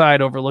stand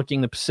outside overlooking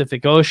the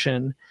Pacific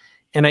Ocean.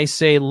 And I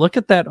say, look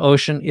at that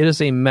ocean. It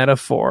is a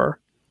metaphor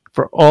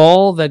for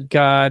all that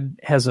God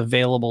has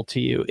available to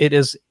you. It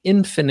is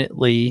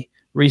infinitely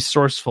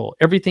resourceful.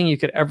 Everything you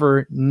could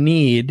ever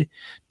need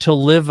to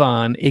live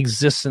on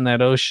exists in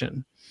that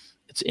ocean.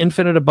 It's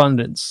infinite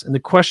abundance. And the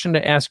question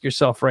to ask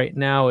yourself right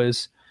now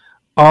is,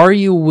 are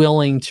you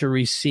willing to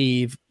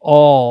receive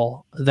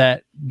all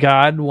that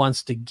God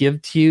wants to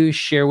give to you,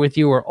 share with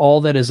you, or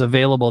all that is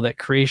available that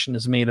creation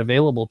has made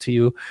available to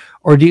you?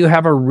 Or do you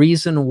have a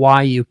reason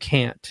why you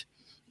can't?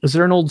 Is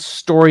there an old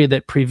story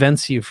that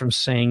prevents you from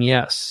saying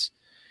yes?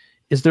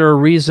 Is there a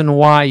reason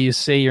why you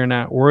say you're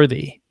not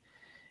worthy?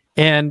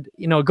 And,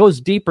 it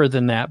goes deeper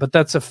than that, but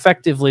that's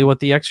effectively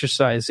what the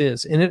exercise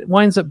is. And it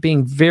winds up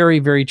being very,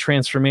 very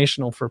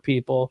transformational for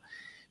people,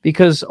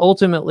 because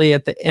ultimately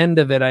at the end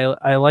of it,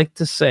 I like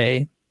to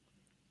say,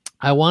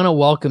 I want to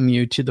welcome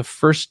you to the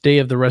first day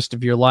of the rest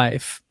of your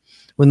life,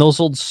 when those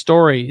old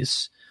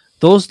stories,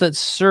 those that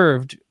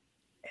served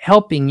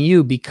helping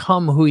you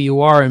become who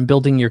you are and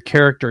building your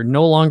character,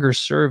 no longer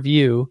serve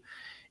you,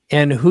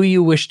 and who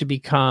you wish to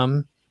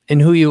become and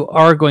who you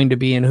are going to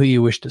be and who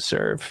you wish to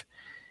serve.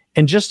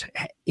 And just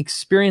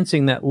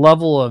experiencing that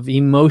level of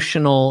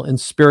emotional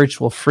and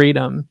spiritual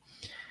freedom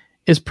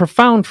is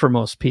profound for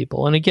most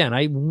people. And again,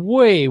 I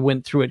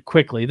went through it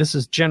quickly. This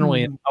is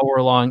generally an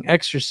hour-long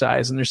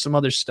exercise, and there's some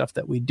other stuff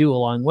that we do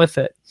along with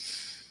it.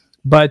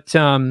 But,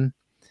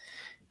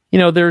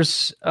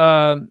 there's,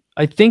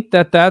 I think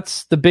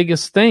that's the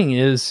biggest thing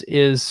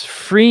is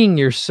freeing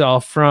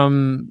yourself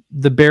from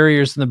the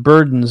barriers and the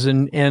burdens,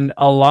 and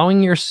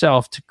allowing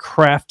yourself to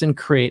craft and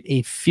create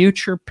a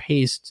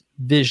future-paced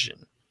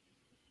vision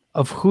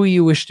of who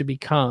you wish to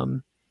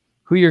become,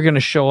 who you're going to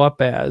show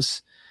up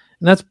as.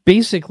 And that's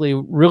basically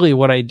really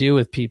what I do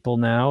with people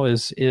now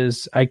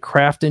is I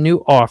craft a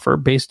new offer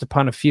based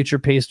upon a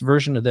future-paced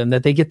version of them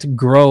that they get to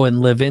grow and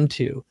live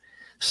into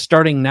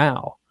starting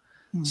now.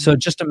 Mm-hmm. So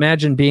just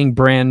imagine being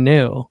brand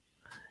new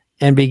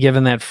and be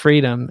given that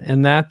freedom.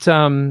 And that,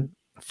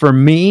 for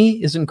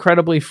me, is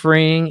incredibly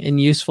freeing and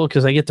useful,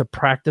 because I get to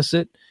practice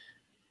it,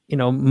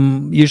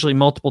 usually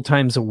multiple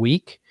times a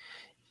week.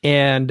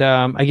 And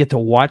I get to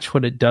watch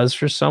what it does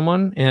for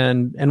someone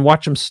and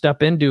watch them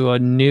step into a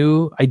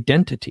new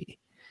identity.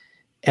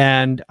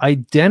 And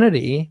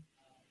identity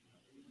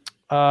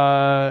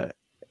can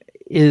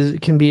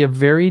be a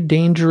very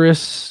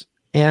dangerous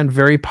and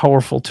very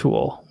powerful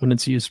tool when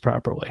it's used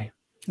properly.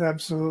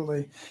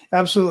 Absolutely.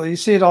 You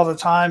see it all the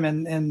time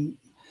in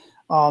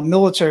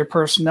military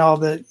personnel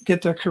that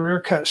get their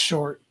career cut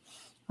short.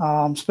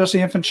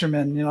 Especially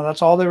infantrymen,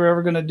 that's all they were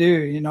ever going to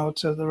do,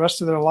 to the rest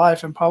of their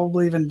life, and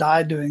probably even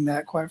die doing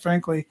that, quite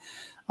frankly.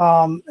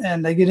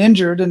 And they get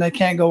injured and they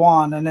can't go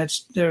on, and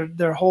it's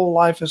their whole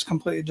life is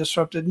completely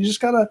disrupted. And you just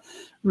got to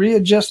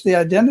readjust the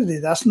identity.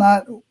 That's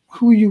not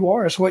who you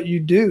are, it's what you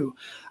do.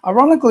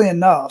 Ironically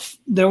enough,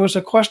 there was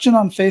a question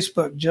on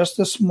Facebook just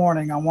this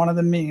morning on one of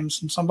the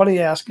memes, and somebody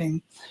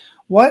asking,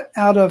 what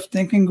out of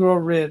Think and Grow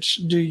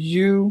Rich do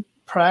you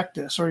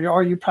practice, or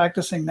are you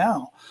practicing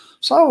now?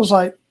 So I was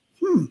like,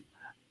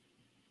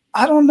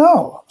 I don't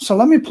know. So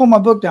let me pull my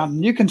book down,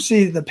 and you can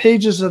see the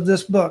pages of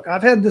this book.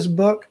 I've had this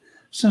book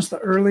since the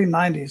early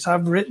 90s.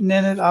 I've written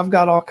in it. I've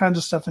got all kinds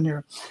of stuff in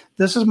here.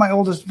 This is my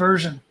oldest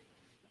version.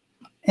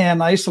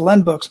 And I used to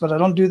lend books, but I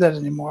don't do that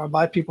anymore. I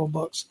buy people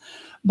books.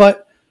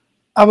 But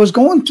I was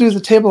going through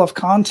the table of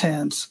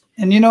contents,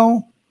 and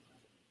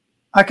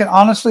I can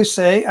honestly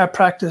say I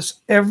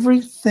practice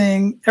every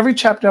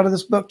chapter out of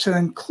this book to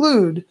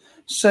include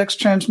sex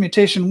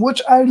transmutation,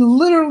 which I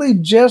literally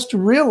just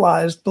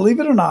realized,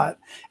 believe it or not,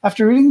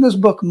 after reading this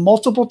book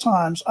multiple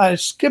times. I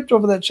skipped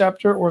over that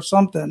chapter or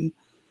something.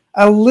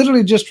 I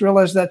literally just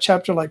realized that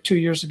chapter like 2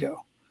 years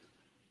ago.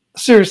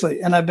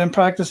 Seriously. And I've been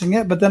practicing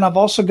it. But then I've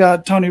also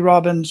got Tony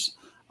Robbins,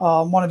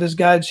 one of his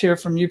guides here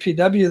from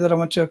UPW that I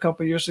went to a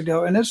couple of years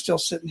ago, and it's still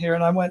sitting here.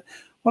 And I went,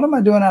 what am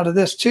I doing out of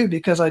this too?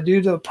 Because I do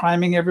the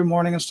priming every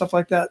morning and stuff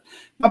like that.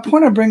 My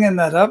point of bringing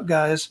that up,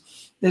 guys,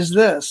 is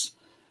this.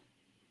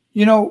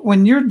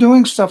 When you're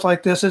doing stuff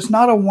like this, it's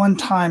not a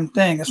one-time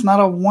thing. It's not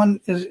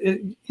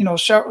a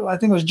shower. I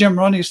think it was Jim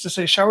Rohn used to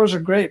say showers are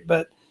great,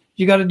 but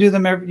you got to do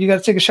them you got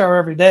to take a shower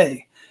every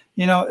day.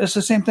 It's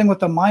the same thing with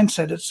the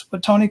mindset. It's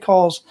what Tony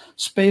calls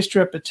spaced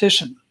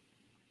repetition.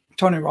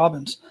 Tony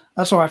Robbins.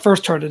 That's where I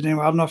first heard it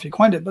anyway. I don't know if he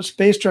coined it, but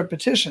spaced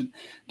repetition.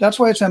 That's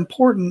why it's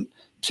important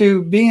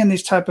to be in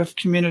these type of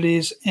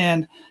communities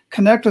and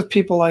connect with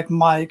people like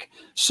Mike,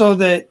 so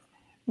that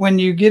when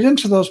you get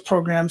into those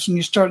programs and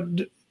you start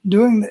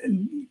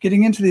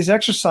getting into these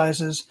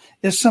exercises,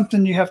 is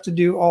something you have to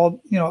do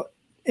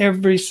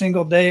every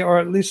single day, or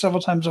at least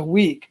several times a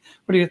week.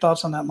 What are your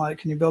thoughts on that, Mike?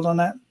 Can you build on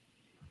that?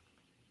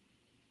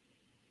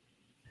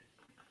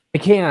 I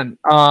can.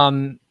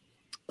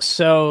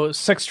 So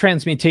sex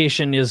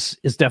transmutation is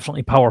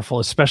definitely powerful,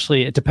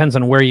 especially it depends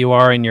on where you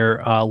are in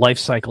your life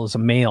cycle as a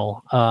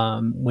male.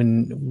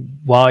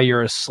 While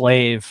you're a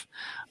slave,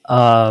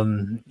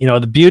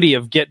 the beauty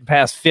of getting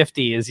past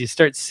 50 is you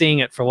start seeing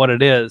it for what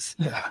it is.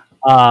 Yeah.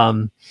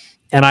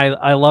 And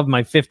I love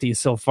my 50s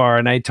so far.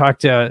 And I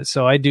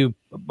do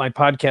my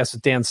podcast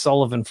with Dan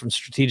Sullivan from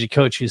Strategic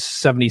Coach, who's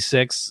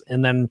 76,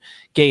 and then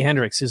Gay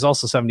Hendricks, who's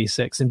also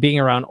 76. And being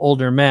around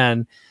older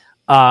men,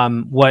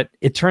 what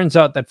it turns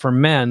out that for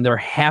men, their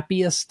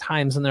happiest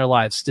times in their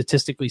lives,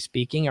 statistically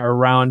speaking, are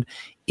around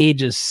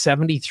ages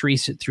 73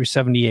 through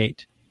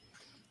 78.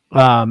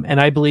 And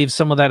I believe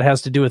some of that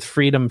has to do with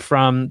freedom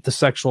from the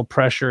sexual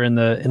pressure and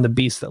the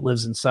beast that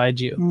lives inside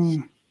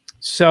you.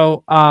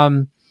 So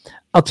I'll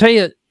tell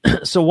you,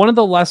 so one of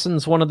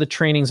the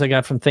trainings I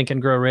got from Think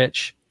and Grow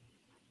Rich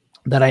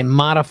that I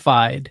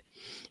modified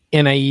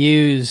and I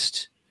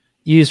used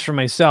for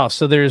myself.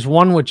 So there's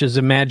one which is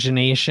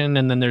imagination,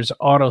 and then there's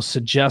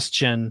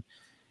auto-suggestion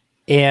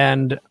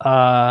and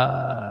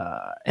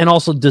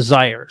also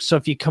desire. So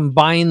if you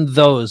combine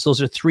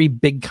those are three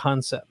big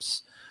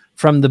concepts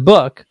from the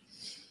book.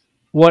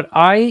 What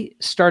I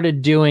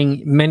started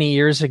doing many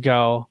years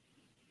ago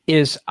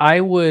is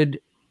I would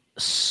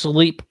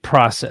sleep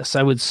process.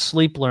 I would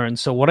sleep learn.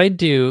 So what I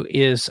do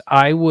is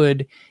I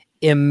would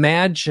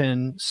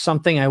imagine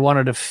something I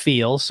wanted to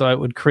feel. So I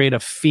would create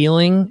a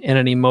feeling and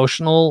an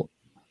emotional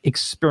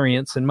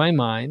experience in my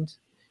mind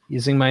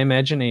using my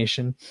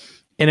imagination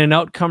and an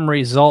outcome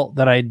result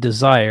that I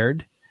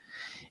desired.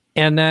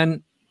 And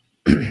then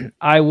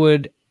I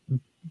would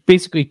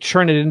basically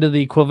turn it into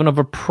the equivalent of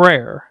a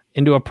prayer,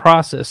 into a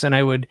process, and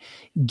I would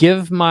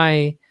give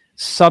my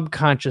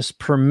subconscious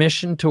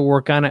permission to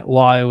work on it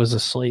while I was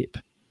asleep.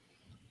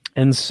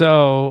 And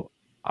so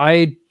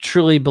I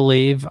truly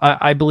believe,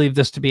 I believe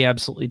this to be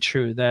absolutely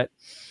true, that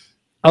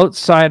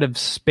outside of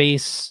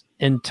space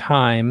and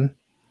time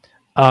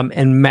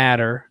and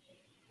matter,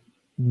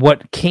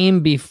 what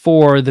came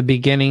before the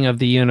beginning of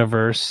the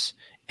universe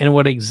and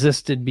what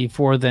existed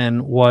before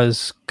then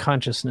was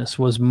consciousness,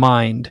 was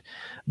mind.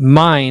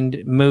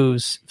 Mind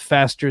moves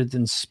faster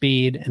than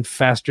speed and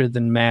faster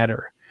than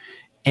matter.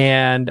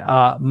 And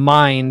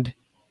mind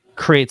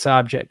creates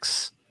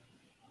objects.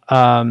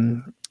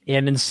 And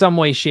in some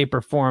way, shape,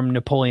 or form,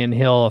 Napoleon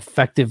Hill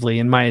effectively,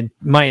 in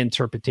my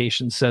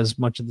interpretation, says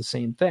much of the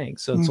same thing.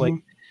 So it's like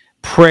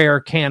prayer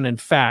can, in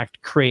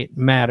fact, create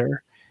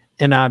matter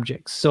and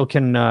objects. So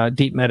can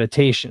deep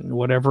meditation,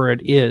 whatever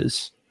it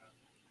is.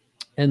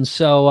 And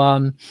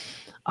so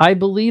I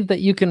believe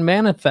that you can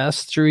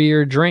manifest through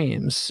your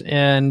dreams.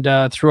 And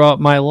throughout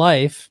my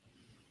life,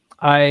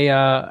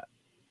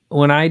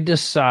 when I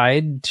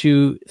decide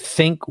to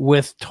think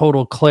with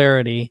total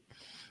clarity,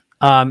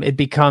 it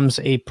becomes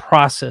a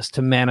process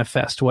to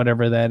manifest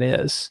whatever that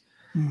is.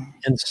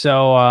 And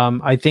so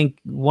I think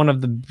one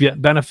of the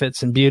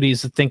benefits and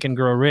beauties of Think and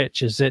Grow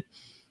Rich is it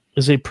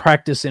is a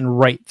practice in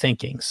right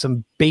thinking,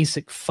 some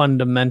basic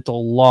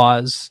fundamental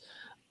laws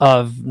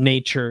of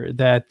nature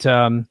that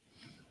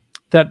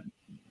that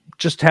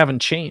just haven't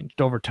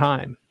changed over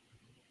time.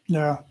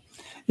 Yeah,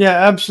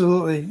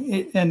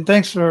 absolutely. And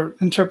thanks for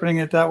interpreting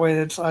it that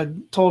way. I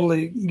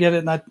totally get it,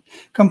 and I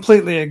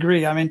completely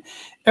agree. I mean,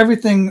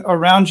 everything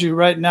around you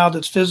right now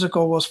that's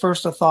physical was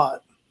first a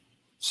thought.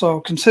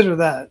 So consider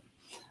that.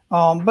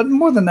 But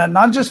more than that,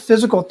 not just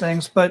physical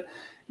things, but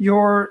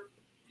your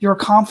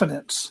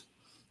confidence.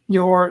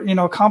 Your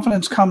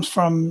confidence comes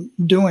from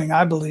doing,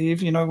 I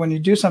believe. When you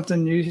do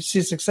something, you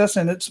see success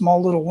in it,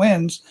 small little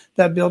wins,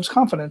 that builds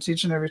confidence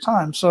each and every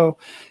time. So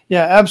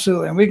yeah,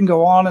 absolutely. And we can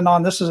go on and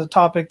on. This is a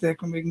topic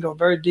that we can go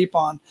very deep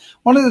on.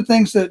 One of the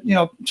things that,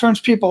 turns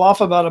people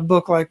off about a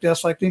book like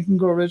this, like Think and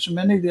Grow Rich and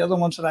many of the other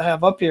ones that I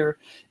have up here,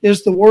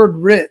 is the word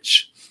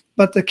rich.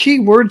 But the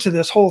key word to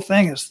this whole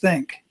thing is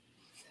think.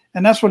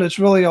 And that's what it's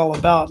really all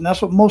about. And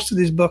that's what most of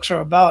these books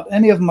are about.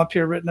 Any of them up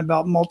here written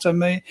about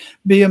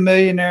Be a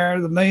Millionaire,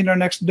 The Millionaire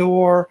Next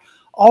Door,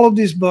 all of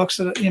these books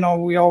that,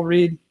 we all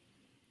read,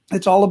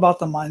 it's all about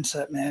the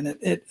mindset, man.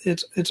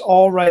 It's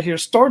all right here. It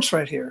starts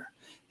right here.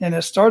 And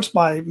it starts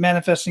by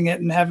manifesting it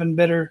and having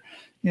better,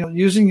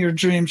 using your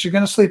dreams. You're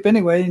going to sleep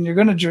anyway, and you're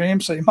going to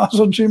dream. So you might as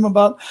well dream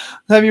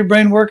have your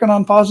brain working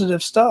on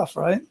positive stuff,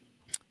 right?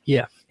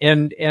 Yeah.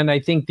 And I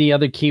think the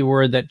other key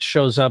word that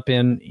shows up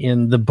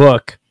in the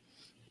book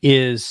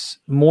is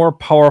more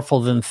powerful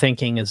than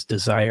thinking is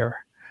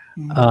desire.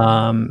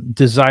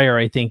 Desire,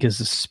 I think, is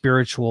a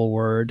spiritual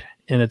word,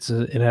 and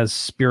it has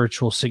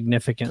spiritual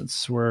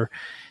significance, where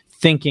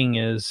thinking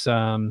is,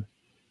 I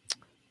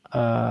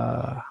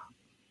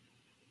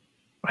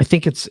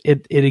think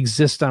it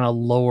exists on a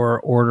lower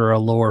order, a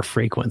lower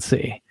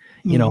frequency.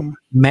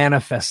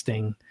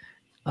 Manifesting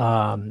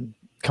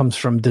comes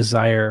from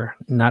desire,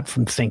 not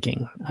from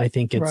thinking. I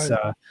think it's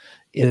right.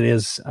 It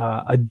is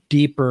a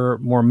deeper,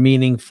 more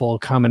meaningful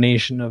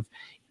combination of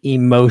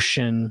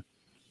emotion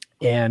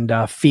and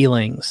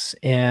feelings,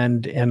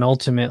 and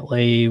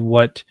ultimately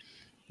what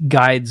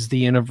guides the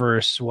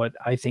universe, what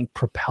I think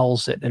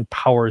propels it and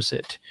powers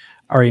it,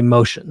 are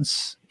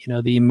emotions.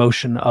 The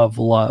emotion of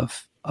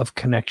love, of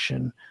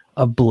connection,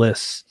 of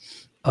bliss,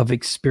 of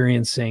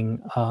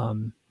experiencing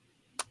God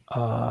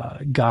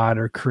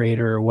or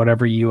creator or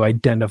whatever you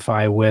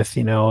identify with,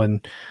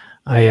 and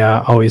I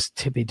always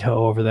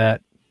tippy-toe over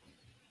that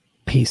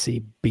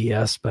PC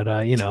BS, but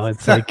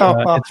it's like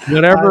it's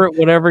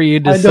whatever you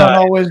decide. I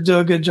don't always do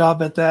a good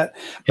job at that.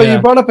 But You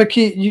brought up a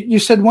key. You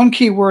said one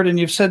key word, and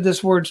you've said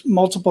this word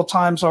multiple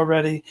times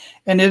already,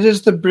 and it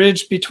is the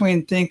bridge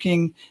between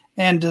thinking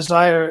and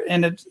desire,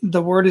 and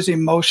the word is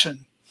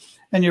emotion.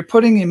 and you're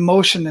putting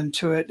emotion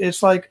into it.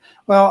 It's like,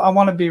 well, I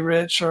want to be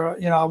rich, or,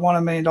 I want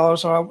 $1 million, or,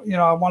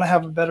 I want to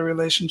have a better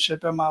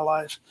relationship in my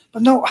life.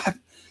 But no,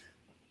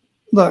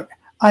 look,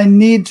 I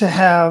need to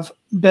have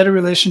better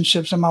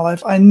relationships in my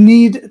life. I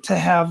need to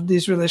have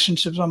these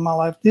relationships in my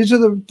life. These are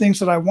the things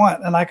that I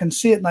want, and I can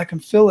see it and I can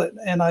feel it.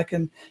 And I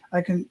can,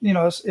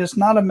 it's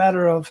not a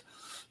matter of,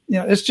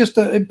 it's just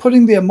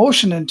putting the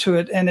emotion into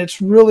it, and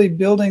it's really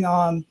building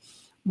on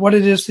what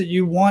it is that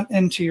you want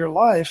into your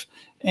life.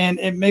 And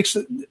it makes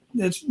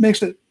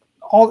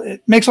all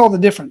the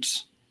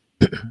difference.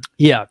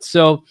 Yeah.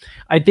 So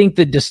I think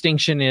the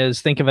distinction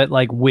is, think of it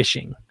like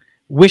wishing.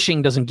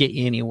 Wishing doesn't get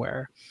you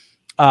anywhere.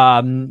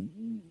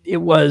 It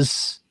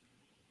was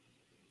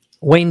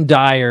Wayne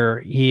Dyer.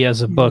 He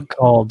has a book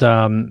called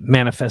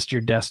Manifest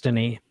Your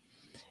Destiny.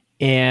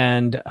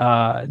 And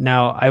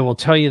now I will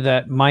tell you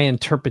that my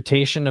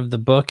interpretation of the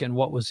book and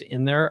what was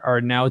in there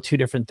are now two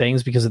different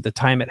things, because at the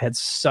time it had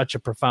such a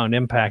profound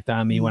impact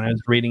on me. When I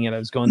was reading it, I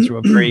was going through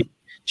a very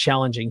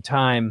challenging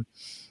time.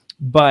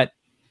 But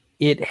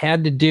it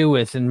had to do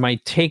with, and my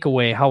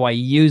takeaway, how I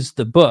used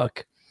the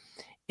book,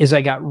 is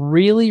I got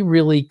really,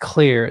 really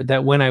clear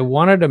that when I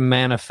wanted to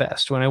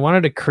manifest, when I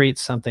wanted to create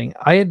something,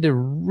 I had to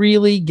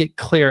really get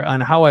clear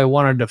on how I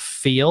wanted to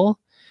feel,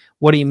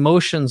 what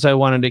emotions I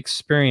wanted to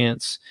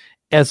experience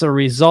as a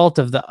result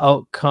of the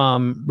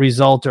outcome,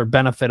 result, or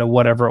benefit of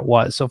whatever it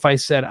was. So if I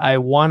said I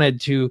wanted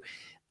to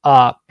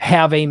have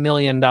 $1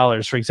 million,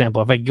 for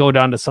example, if I go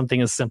down to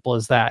something as simple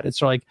as that,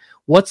 it's like,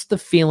 what's the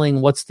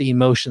feeling, what's the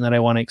emotion that I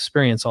want to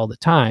experience all the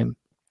time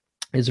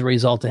as a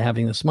result of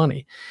having this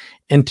money?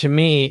 And to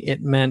me,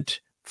 it meant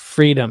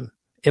freedom.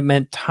 It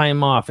meant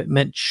time off. It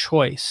meant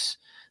choice,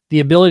 the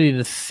ability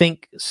to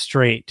think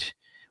straight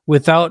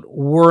without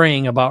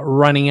worrying about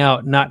running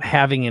out, not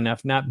having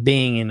enough, not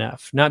being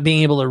enough, not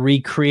being able to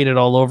recreate it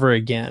all over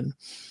again.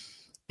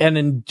 And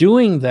in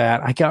doing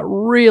that, I got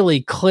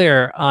really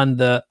clear on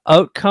the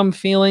outcome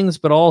feelings,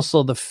 but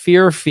also the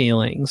fear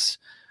feelings,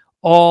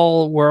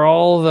 all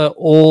the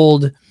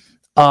old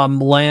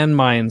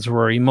landmines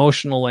were,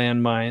 emotional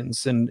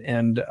landmines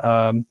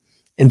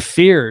and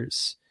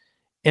fears.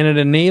 And it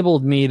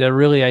enabled me to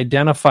really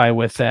identify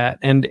with that,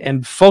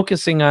 and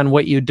focusing on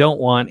what you don't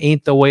want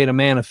ain't the way to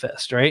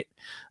manifest, right?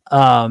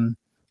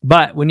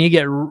 But when you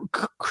get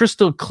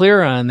crystal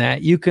clear on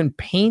that, you can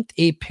paint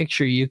a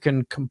picture, you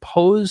can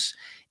compose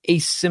a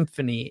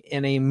symphony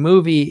in a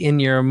movie in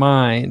your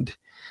mind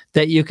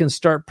that you can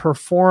start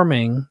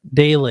performing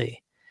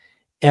daily.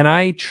 And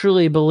I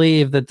truly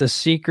believe that the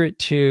secret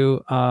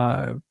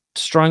to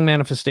strong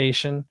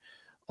manifestation,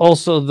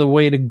 also the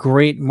way to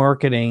great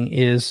marketing,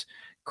 is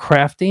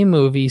craft a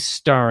movie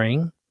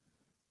starring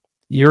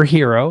your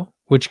hero,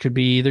 which could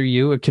be either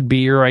you, it could be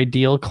your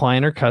ideal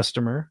client or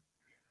customer,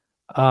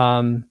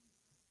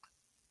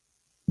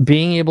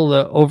 being able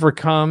to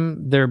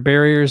overcome their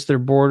barriers, their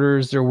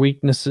borders, their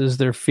weaknesses,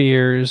 their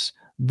fears,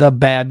 the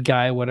bad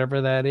guy,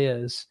 whatever that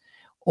is,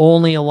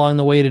 only along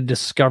the way to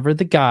discover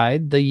the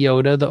guide, the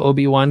Yoda, the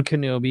Obi-Wan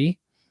Kenobi,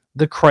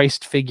 the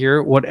Christ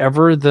figure,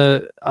 whatever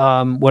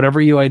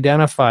you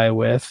identify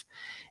with.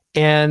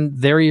 And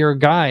they're your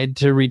guide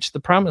to reach the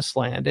promised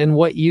land. And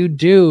what you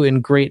do in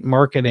great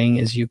marketing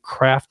is you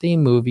craft a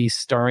movie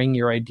starring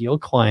your ideal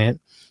client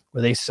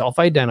where they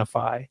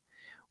self-identify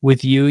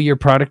with you, your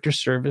product or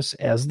service,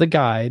 as the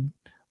guide,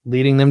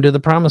 leading them to the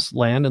promised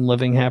land and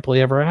living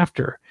happily ever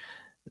after.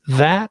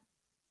 That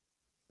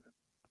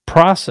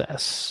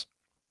process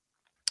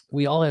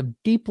we all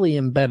have deeply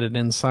embedded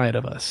inside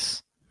of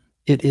us.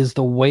 It is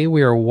the way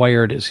we are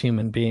wired as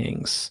human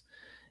beings,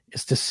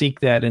 is to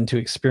seek that and to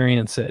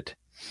experience it.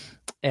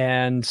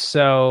 And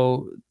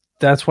so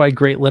that's why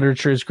great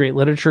literature is great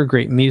literature,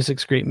 great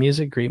music's great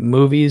music, great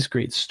movies,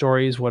 great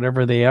stories,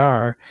 whatever they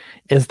are,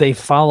 as they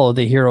follow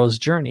the hero's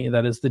journey.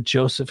 That is the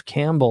Joseph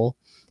Campbell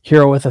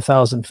Hero with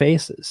 1,000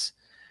 Faces.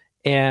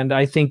 And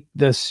I think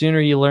the sooner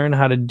you learn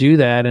how to do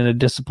that in a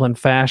disciplined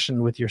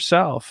fashion with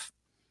yourself,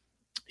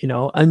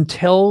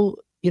 until,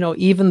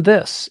 even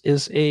this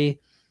is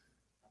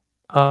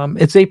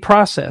it's a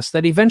process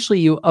that eventually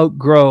you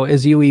outgrow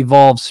as you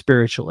evolve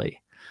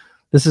spiritually.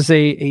 This is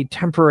a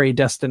temporary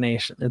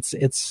destination.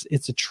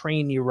 It's a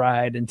train you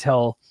ride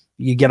until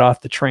you get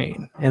off the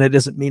train and it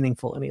isn't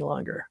meaningful any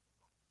longer.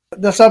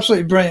 That's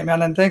absolutely brilliant,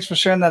 man. And thanks for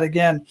sharing that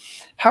again.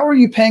 How are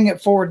you paying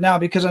it forward now?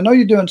 Because I know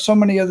you're doing so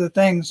many other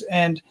things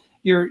and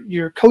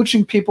you're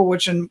coaching people,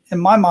 which in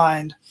my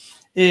mind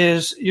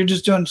is you're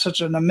just doing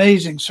such an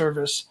amazing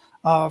service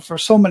for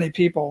so many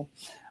people.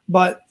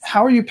 But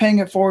how are you paying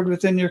it forward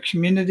within your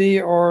community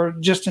or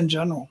just in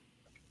general?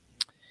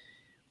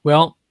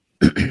 Well,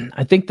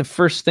 I think the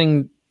first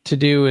thing to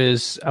do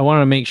is I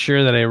want to make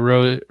sure that I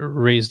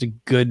raised a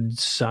good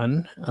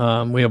son.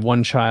 We have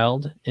one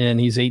child and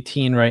he's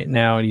 18 right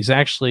now. And he's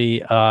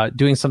actually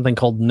doing something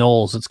called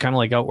NOLS. It's kind of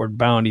like Outward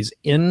Bound. He's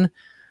in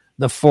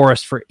the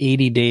forest for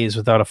 80 days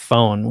without a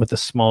phone with a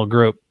small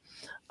group.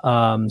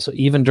 So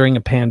even during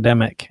a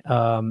pandemic,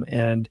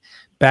 and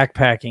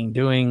backpacking,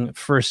 doing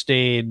first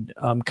aid,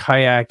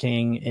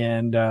 kayaking,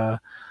 and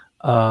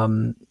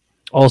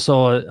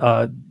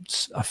also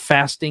a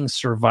fasting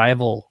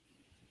survival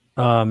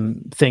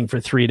thing for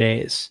 3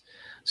 days.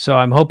 So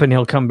I'm hoping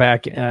he'll come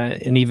back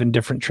an even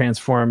different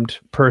transformed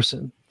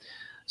person.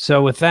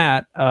 So with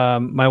that,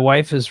 my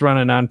wife has run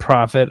a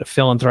nonprofit, a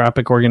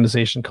philanthropic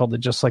organization called the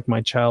Just Like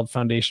My Child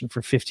Foundation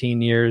for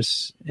 15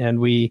 years.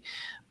 And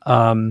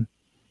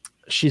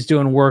she's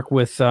doing work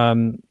with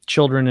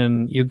children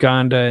in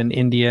Uganda and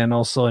India and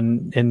also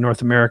in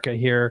North America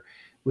here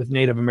with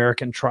Native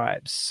American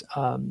tribes.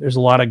 There's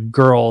a lot of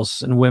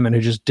girls and women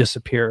who just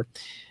disappear,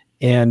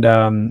 and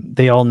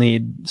they all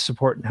need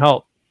support and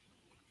help.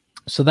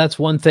 So that's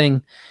one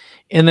thing.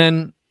 And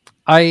then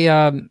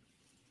I,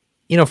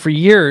 for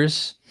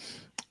years,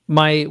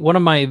 one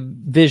of my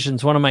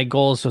visions, one of my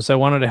goals was I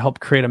wanted to help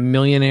create a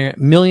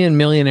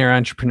millionaire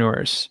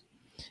entrepreneurs.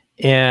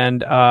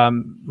 And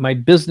my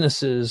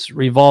businesses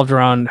revolved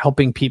around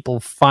helping people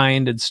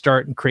find and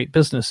start and create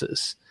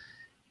businesses.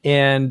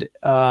 And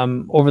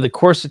over the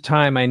course of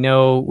time, I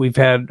know we've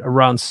had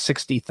around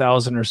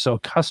 60,000 or so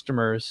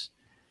customers.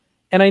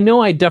 And I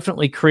know I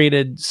definitely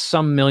created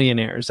some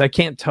millionaires. I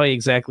can't tell you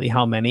exactly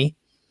how many,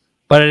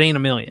 but it ain't a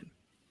million.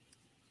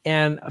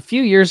 And a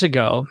few years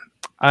ago,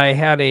 I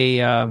had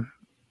a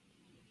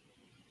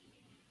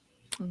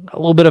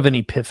little bit of an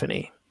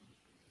epiphany.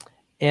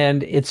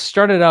 And it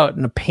started out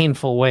in a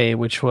painful way,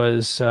 which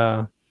was,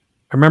 I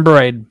remember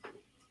I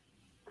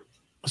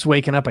was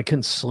waking up, I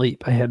couldn't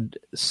sleep. I had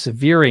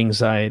severe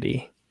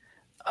anxiety.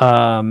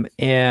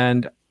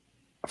 And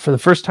for the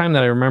first time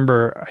that I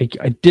remember,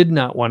 I did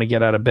not want to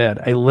get out of bed.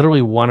 I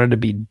literally wanted to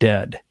be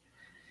dead.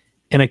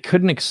 And I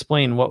couldn't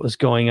explain what was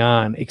going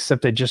on,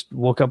 except I just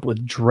woke up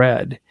with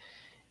dread.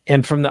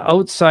 And from the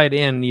outside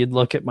in, you'd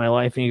look at my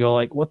life and you go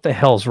like, what the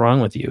hell's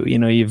wrong with you?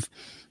 You've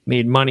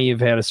made money,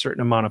 you've had a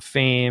certain amount of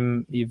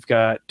fame, you've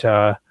got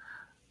a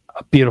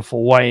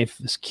beautiful wife,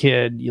 this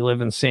kid, you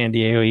live in San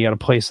Diego, you got a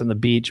place on the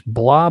beach,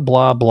 blah,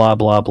 blah, blah,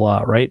 blah,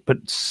 blah, right?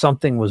 But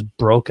something was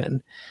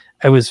broken.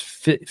 I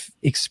was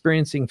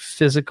experiencing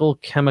physical,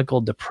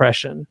 chemical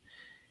depression,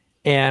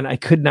 and I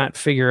could not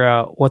figure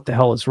out what the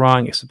hell was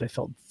wrong, except I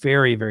felt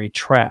very, very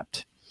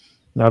trapped.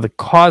 Now, the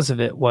cause of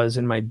it was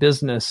in my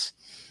business,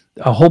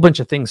 a whole bunch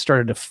of things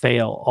started to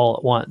fail all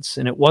at once,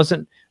 and it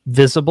wasn't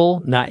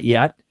visible, not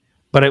yet,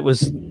 but it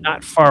was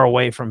not far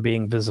away from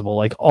being visible.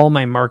 Like all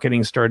my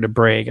marketing started to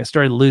break. I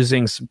started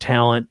losing some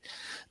talent.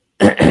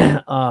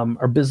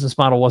 Our business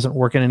model wasn't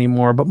working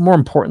anymore. But more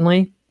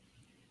importantly,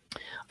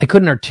 I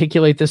couldn't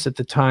articulate this at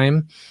the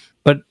time.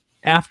 But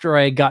after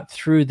I got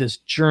through this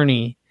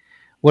journey,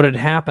 what had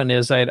happened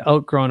is I had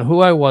outgrown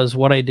who I was,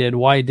 what I did,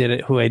 why I did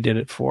it, who I did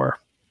it for.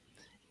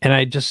 And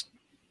I just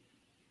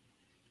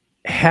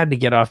had to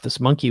get off this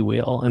monkey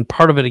wheel. And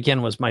part of it,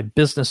 again, was my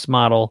business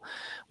model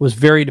was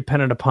very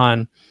dependent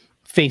upon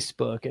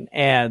Facebook and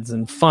ads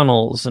and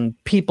funnels and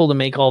people to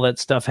make all that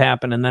stuff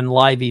happen. And then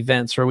live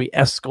events where we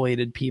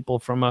escalated people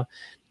from a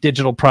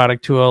digital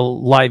product to a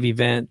live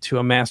event to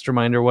a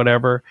mastermind or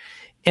whatever.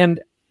 And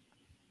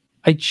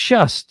I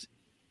just,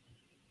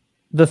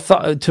 the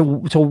thought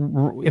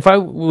to if I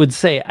would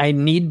say I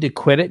need to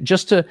quit it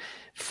just to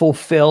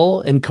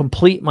fulfill and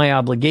complete my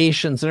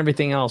obligations and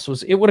everything else,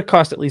 it would have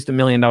cost at least $1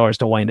 million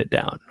to wind it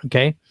down.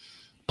 Okay.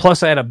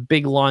 Plus I had a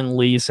big long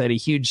lease. I had a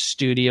huge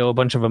studio, a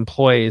bunch of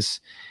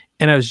employees,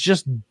 and I was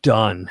just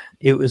done.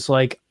 It was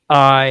like,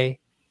 I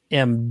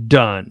am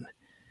done,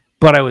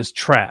 but I was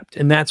trapped.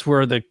 And that's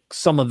where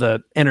some of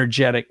the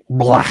energetic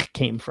blah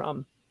came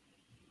from.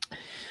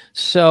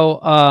 So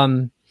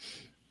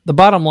the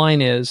bottom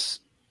line is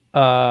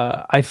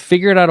I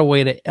figured out a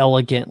way to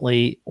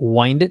elegantly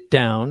wind it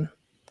down,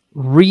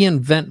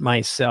 reinvent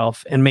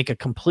myself, and make a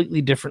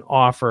completely different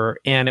offer.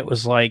 And it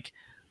was like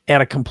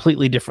at a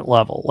completely different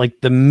level.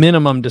 Like the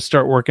minimum to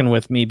start working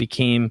with me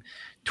became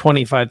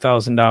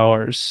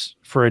 $25,000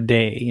 for a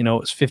day. It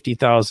was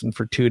 $50,000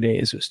 for 2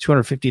 days. It was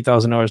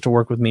 $250,000 to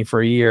work with me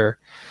for a year,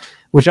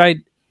 which I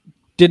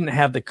didn't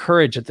have the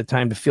courage at the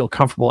time to feel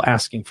comfortable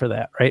asking for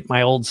that, right?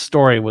 My old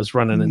story was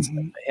running inside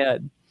my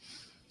head.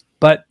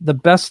 But the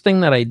best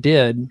thing that I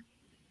did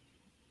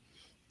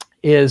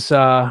is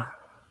I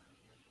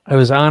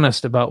was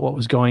honest about what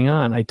was going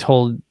on. I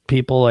told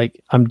people,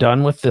 like, I'm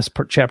done with this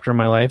chapter of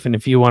my life, and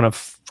if you want to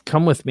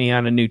come with me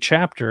on a new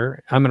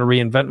chapter, I'm going to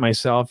reinvent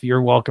myself.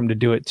 You're welcome to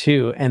do it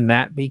too. And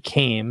that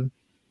became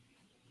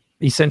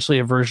essentially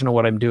a version of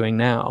what I'm doing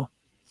now.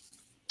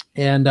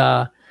 And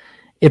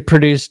it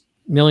produced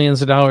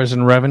millions of dollars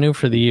in revenue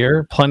for the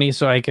year, plenty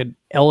so I could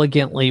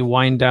elegantly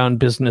wind down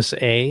business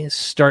A,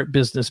 start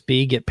business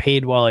B, get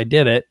paid while I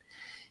did it,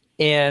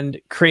 and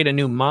create a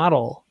new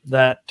model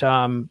that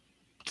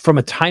from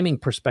a timing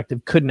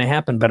perspective couldn't have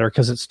happened better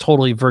because it's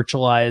totally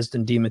virtualized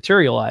and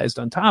dematerialized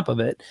on top of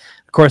it.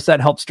 Of course,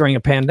 that helps during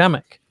a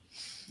pandemic.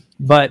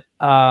 But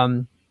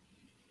I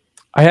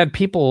had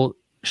people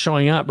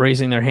showing up,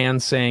 raising their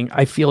hands saying,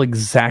 I feel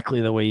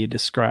exactly the way you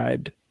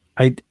described.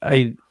 I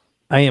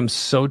am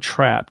so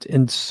trapped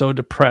and so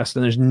depressed,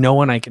 and there's no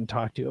one I can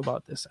talk to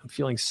about this. I'm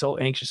feeling so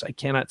anxious. I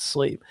cannot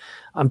sleep.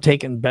 I'm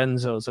taking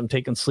benzos. I'm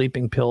taking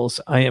sleeping pills.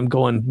 I am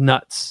going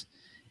nuts.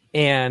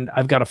 and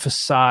I've got a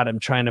facade I'm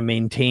trying to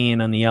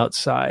maintain on the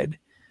outside.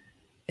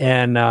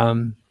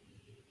 And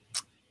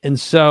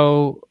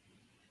so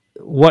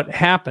what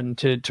happened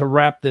to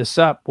wrap this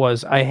up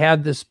was I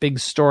had this big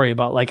story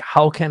about like,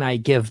 how can I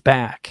give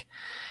back?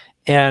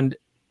 And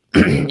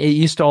it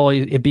used to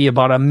always be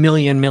about a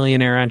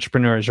millionaire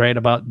entrepreneurs, right?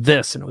 About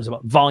this. And it was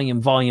about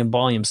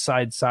volume,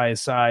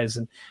 size,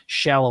 and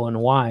shallow and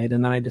wide.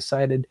 And then I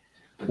decided,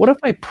 what if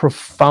I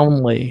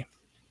profoundly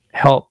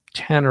help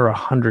 10 or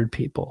 100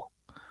 people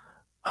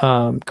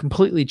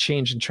completely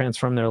change and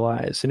transform their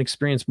lives and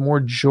experience more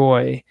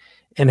joy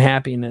and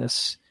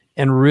happiness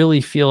and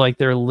really feel like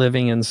they're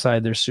living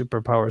inside their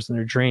superpowers and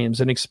their dreams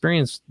and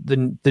experience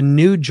the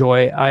new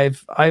joy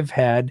I've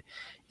had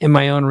in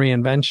my own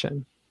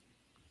reinvention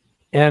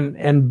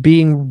and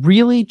being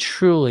really,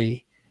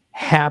 truly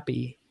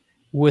happy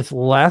with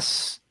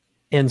less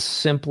and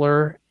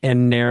simpler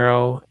and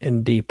narrow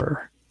and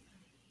deeper.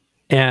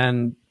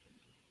 And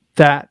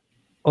that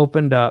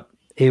opened up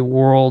a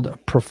world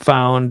of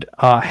profound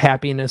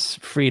happiness,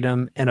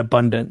 freedom, and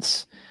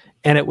abundance.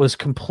 And it was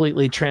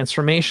completely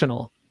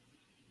transformational.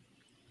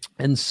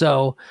 And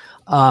so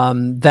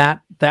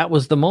that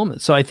was the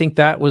moment. So I think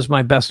that was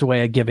my best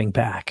way of giving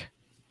back.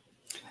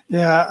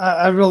 Yeah,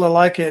 I really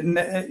like it.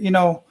 And, you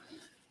know,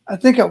 I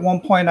think at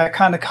one point I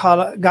kind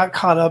of got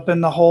caught up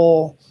in the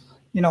whole,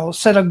 you know,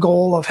 set a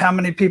goal of how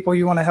many people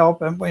you want to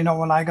help. And, you know,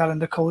 when I got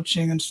into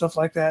coaching and stuff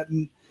like that,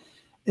 and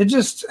it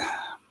just,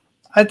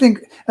 I think,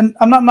 and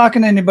I'm not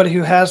knocking anybody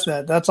who has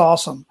that. That's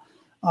awesome.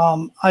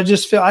 I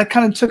just feel I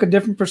kind of took a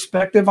different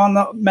perspective on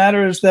the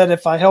matter, is that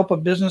if I help a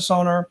business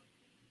owner,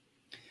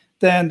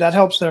 then that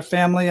helps their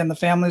family and the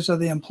families of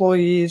the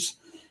employees.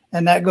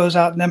 And that goes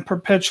out and then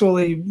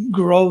perpetually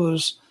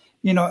grows,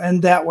 you know,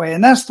 in that way.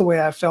 And that's the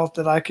way I felt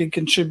that I could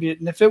contribute.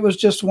 And if it was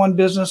just one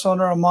business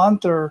owner a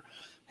month or,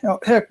 you know,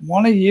 heck,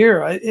 one a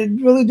year, it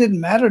really didn't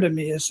matter to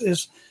me.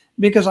 Is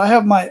because I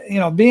have my, you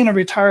know, being a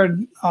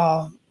retired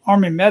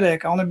Army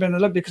medic, I only been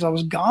it up because I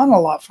was gone a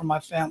lot from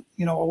my family,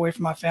 you know, away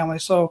from my family.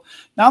 So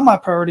now my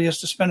priority is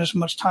to spend as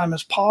much time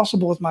as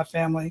possible with my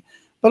family.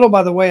 But, oh,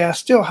 by the way, I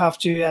still have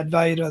to add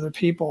value to other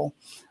people.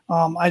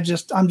 I'm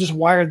just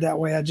wired that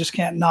way. I just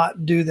can't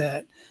not do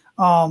that.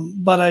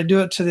 But I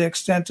do it to the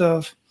extent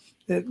of,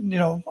 it, you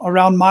know,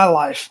 around my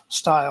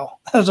lifestyle,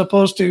 as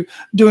opposed to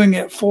doing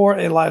it for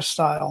a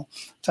lifestyle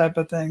type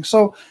of thing.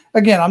 So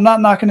again, I'm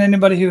not knocking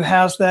anybody who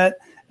has that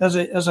as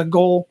a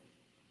goal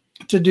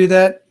to do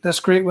that. That's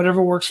great.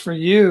 Whatever works for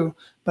you.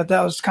 But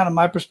that was kind of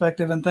my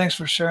perspective. And thanks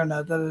for sharing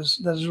that. That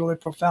is really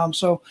profound.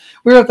 So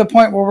we're at the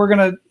point where we're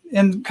going to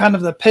end kind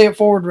of the pay it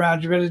forward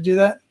round. You ready to do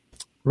that?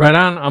 Right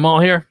on. I'm all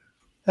here.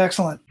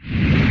 Excellent.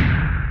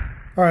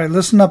 All right,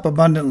 listen up,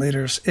 abundant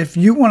leaders. If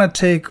you want to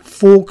take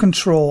full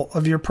control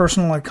of your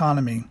personal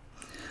economy,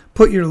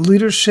 put your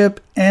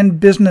leadership and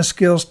business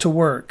skills to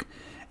work,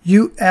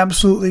 you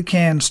absolutely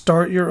can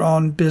start your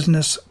own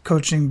business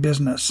coaching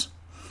business.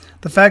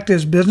 The fact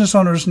is, business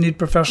owners need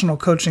professional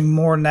coaching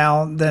more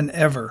now than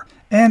ever.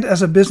 And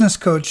as a business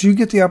coach, you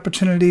get the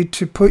opportunity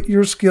to put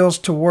your skills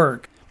to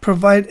work,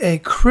 provide a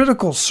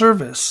critical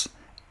service,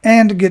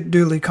 and get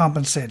duly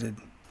compensated.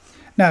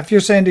 Now, if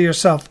you're saying to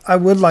yourself, I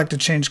would like to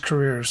change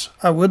careers,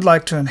 I would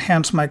like to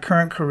enhance my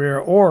current career,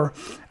 or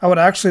I would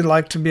actually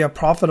like to be a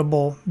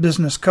profitable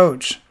business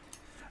coach,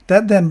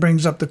 that then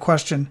brings up the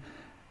question,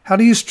 how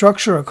do you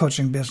structure a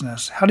coaching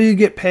business? How do you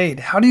get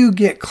paid? How do you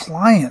get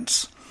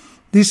clients?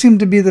 These seem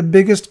to be the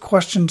biggest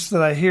questions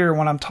that I hear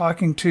when I'm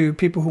talking to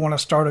people who want to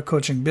start a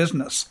coaching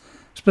business,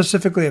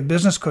 specifically a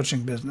business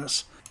coaching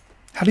business.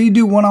 How do you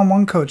do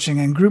one-on-one coaching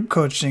and group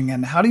coaching?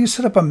 And how do you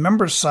set up a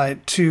member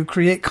site to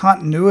create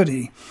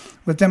continuity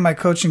within my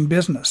coaching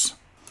business?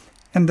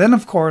 And then,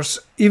 of course,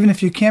 even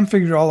if you can't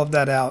figure all of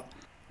that out,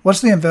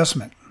 what's the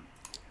investment?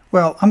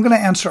 Well, I'm going to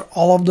answer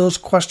all of those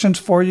questions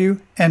for you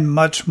and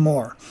much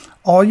more.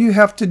 All you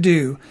have to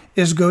do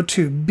is go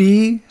to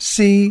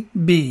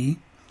BCB,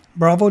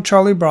 Bravo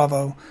Charlie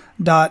Bravo,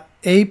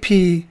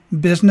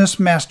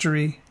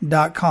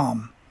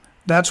 .apbusinessmastery.com.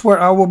 That's where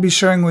I will be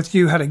sharing with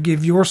you how to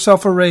give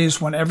yourself a raise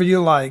whenever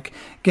you like,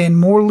 gain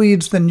more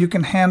leads than you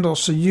can handle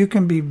so you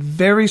can be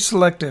very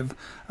selective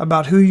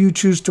about who you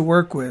choose to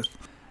work with.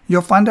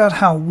 You'll find out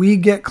how we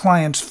get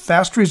clients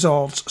fast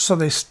results so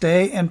they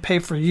stay and pay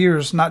for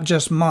years, not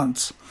just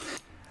months.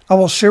 I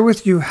will share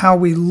with you how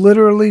we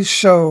literally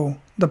show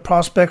the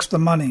prospects the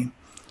money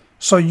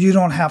so you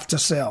don't have to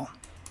sell.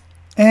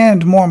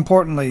 And more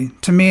importantly,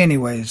 to me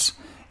anyways,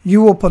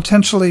 you will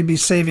potentially be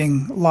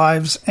saving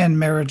lives and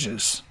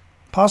marriages.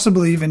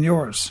 Possibly even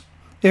yours.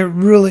 It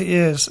really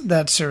is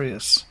that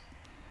serious.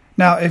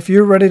 Now, if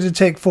you're ready to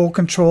take full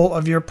control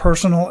of your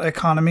personal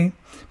economy,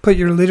 put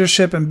your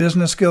leadership and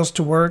business skills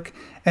to work,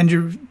 and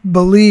you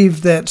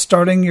believe that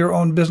starting your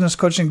own business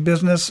coaching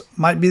business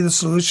might be the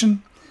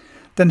solution,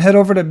 then head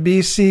over to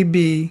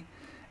BCB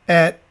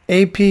at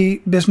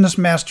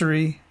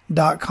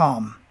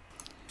apbusinessmastery.com.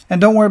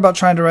 And don't worry about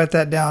trying to write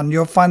that down.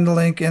 You'll find the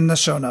link in the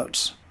show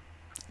notes.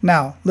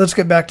 Now, let's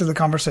get back to the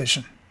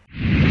conversation.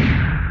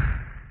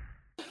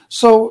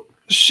 So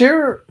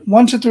share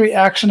 1 to 3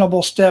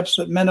 actionable steps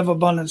that men of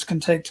abundance can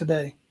take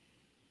today.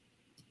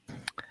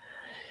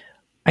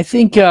 I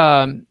think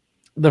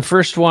the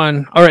first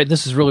one, all right,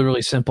 this is really,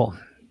 really simple.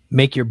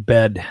 Make your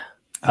bed.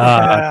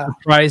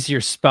 Surprise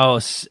your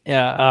spouse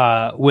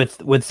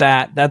with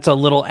that. That's a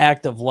little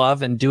act of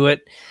love, and do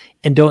it.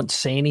 And don't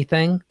say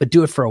anything, but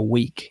do it for a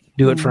week.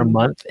 Do it for a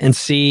month and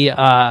see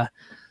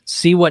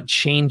what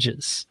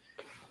changes.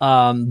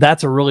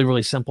 That's a really,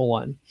 really simple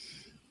one.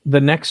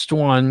 The next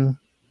one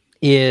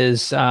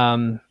is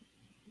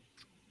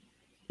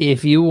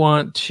if you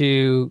want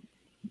to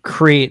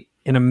create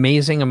an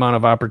amazing amount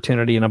of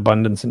opportunity and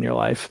abundance in your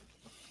life.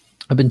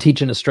 I've been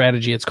teaching a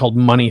strategy. It's called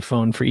Money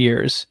Phone for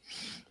years.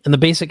 And the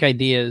basic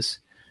idea is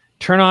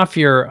turn off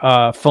your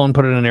phone,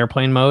 put it in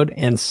airplane mode,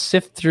 and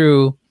sift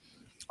through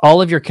all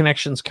of your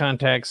connections,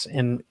 contacts,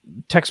 and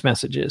text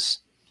messages,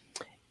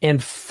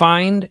 and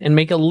find and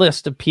make a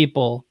list of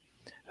people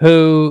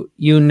who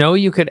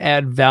you could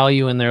add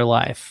value in their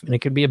life. And it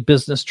could be a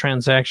business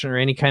transaction or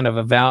any kind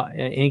of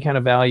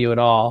value at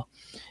all.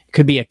 It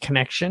could be a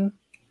connection.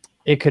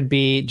 It could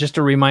be just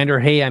a reminder,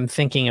 hey, I'm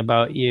thinking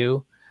about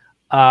you.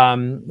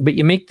 But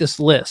you make this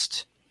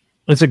list.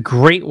 It's a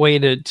great way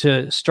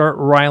to start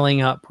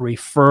riling up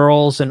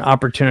referrals and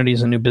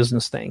opportunities and new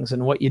business things.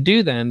 And what you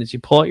do then is you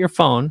pull out your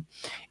phone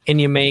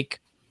and you make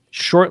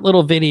short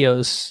little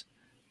videos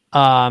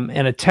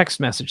and a text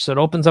message. So it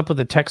opens up with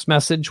a text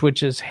message,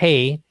 which is,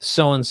 hey,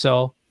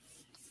 so-and-so,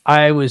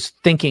 I was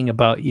thinking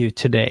about you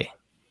today.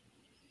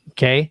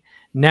 Okay.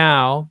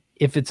 Now,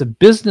 if it's a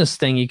business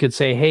thing, you could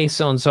say, hey,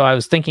 so-and-so, I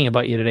was thinking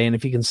about you today. And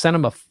if you can send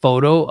them a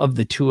photo of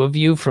the two of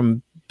you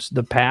from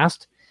the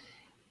past.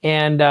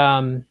 And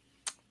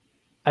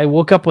I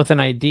woke up with an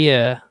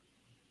idea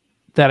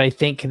that I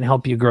think can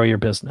help you grow your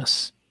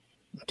business.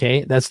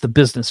 Okay. That's the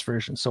business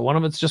version. So one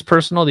of it's just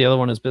personal. The other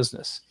one is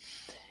business.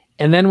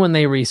 And then when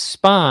they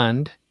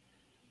respond,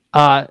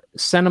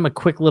 send them a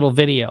quick little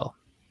video.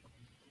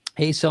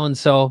 Hey,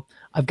 so-and-so,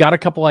 I've got a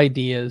couple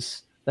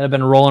ideas that have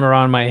been rolling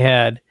around my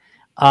head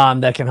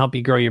that can help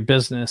you grow your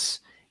business.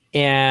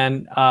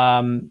 And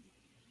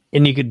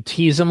you could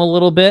tease them a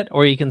little bit,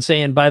 or you can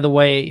say, and by the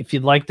way, if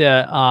you'd like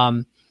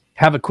to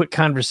have a quick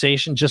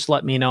conversation, just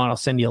let me know and I'll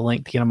send you a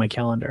link to get on my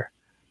calendar.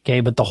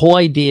 Okay. But the whole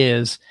idea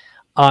is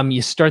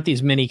you start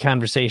these mini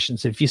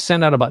conversations. If you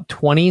send out about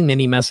 20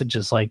 mini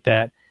messages like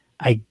that,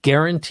 I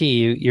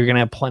guarantee you're going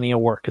to have plenty of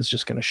work. It's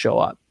just going to show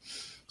up.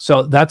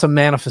 So that's a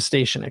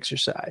manifestation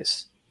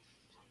exercise.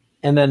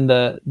 And then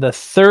the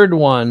third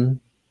one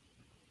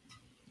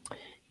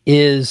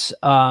is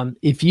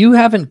if you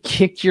haven't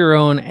kicked your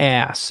own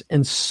ass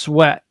and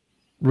sweat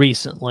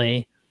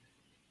recently,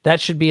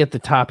 that should be at the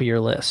top of your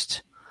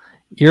list.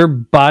 Your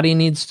body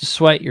needs to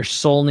sweat. Your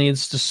soul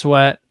needs to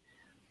sweat.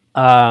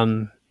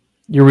 Your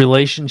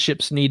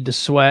relationships need to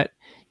sweat.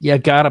 You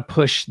got to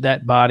push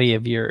that body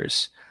of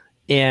yours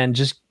and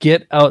just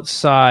get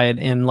outside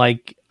and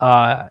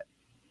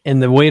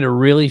and the way to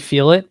really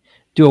feel it,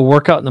 do a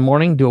workout in the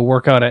morning, do a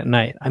workout at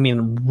night. I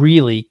mean,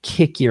 really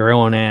kick your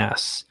own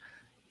ass.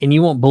 And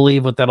you won't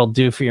believe what that'll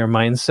do for your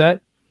mindset.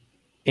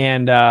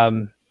 And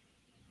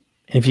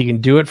if you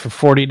can do it for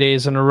 40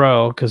 days in a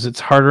row, because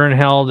it's harder than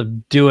hell to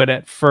do it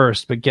at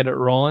first, but get it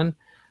rolling,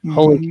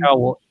 holy cow,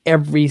 will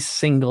every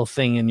single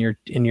thing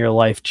in your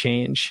life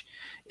change,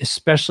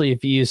 especially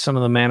if you use some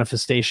of the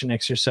manifestation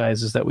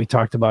exercises that we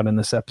talked about in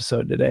this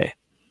episode today.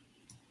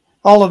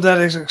 All of that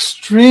is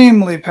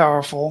extremely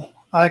powerful.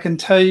 I can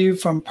tell you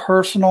from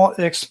personal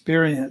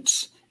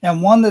experience.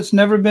 And one that's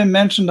never been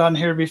mentioned on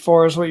here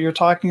before is what you're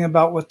talking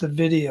about with the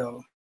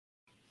video.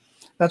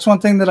 That's one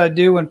thing that I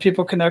do when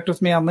people connect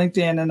with me on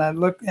LinkedIn and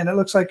it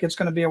looks like it's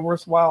going to be a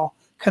worthwhile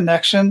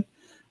connection.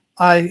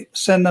 I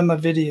send them a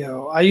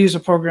video. I use a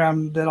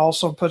program that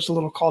also puts a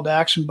little call to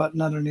action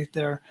button underneath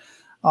there.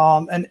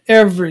 And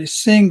every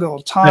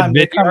single time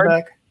they come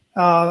back,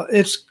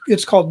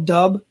 it's called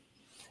Dub.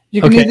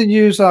 You can either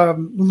use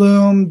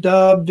Loom,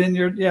 Dub,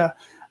 Vineyard,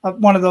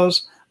 one of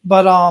those.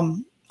 But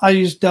I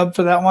use Dub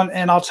for that one.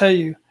 And I'll tell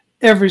you,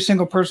 every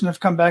single person have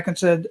come back and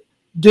said,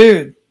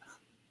 dude,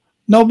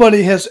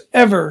 nobody has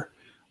ever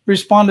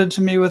responded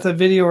to me with a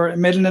video or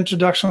made an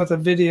introduction with a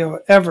video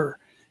ever.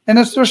 And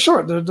they're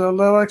short. They're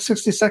like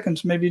 60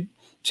 seconds, maybe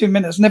 2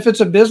 minutes. And if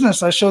it's a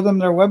business, I show them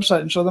their website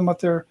and show them what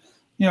they're,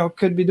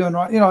 could be doing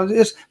wrong.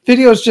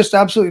 Video is just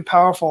absolutely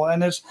powerful,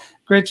 and it's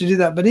great to do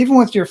that. But even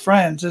with your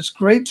friends, it's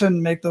great to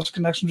make those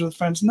connections with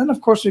friends. And then,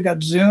 of course, we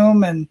got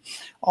Zoom and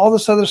all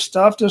this other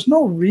stuff. There's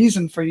no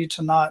reason for you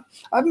to not.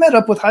 I've met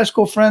up with high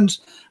school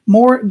friends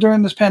more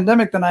during this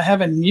pandemic than I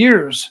have in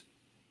years,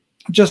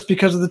 just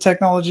because of the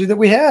technology that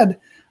we had.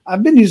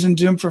 I've been using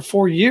Zoom for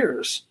 4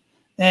 years,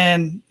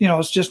 and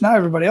it's just now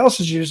everybody else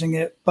is using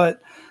it,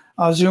 but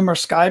Zoom or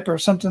Skype or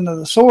something of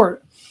the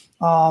sort.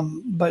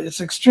 But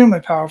it's extremely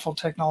powerful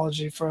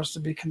technology for us to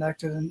be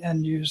connected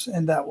and use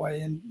in that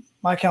way. And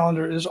my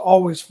calendar is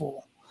always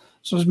full.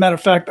 So as a matter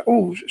of fact,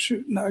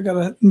 now I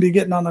gotta be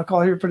getting on the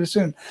call here pretty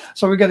soon.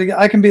 So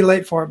I can be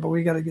late for it, but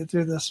we got to get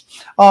through this.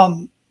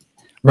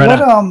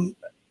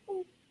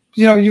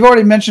 you've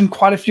already mentioned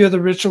quite a few of the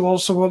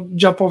rituals, so we'll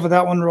jump over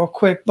that one real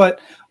quick. But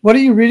what are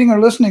you reading or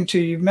listening to?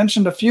 You've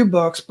mentioned a few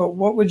books, but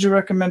what would you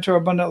recommend to our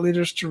abundant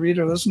leaders to read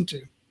or listen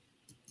to?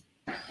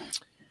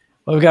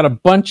 Well, we've got a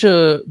bunch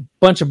of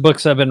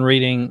books I've been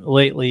reading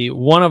lately.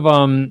 One of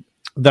them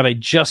that I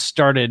just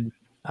started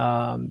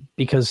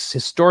because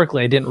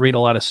historically I didn't read a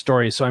lot of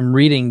stories. So I'm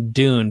reading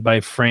Dune by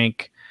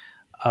Frank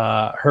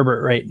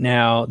Herbert right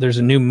now. There's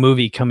a new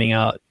movie coming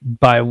out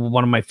by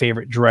one of my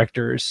favorite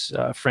directors,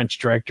 French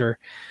director,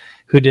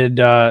 who did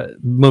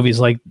movies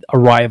like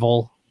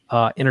Arrival,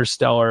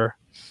 Interstellar,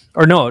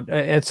 or no,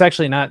 it's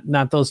actually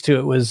not those two.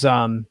 It was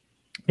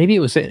maybe it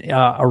was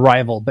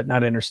Arrival, but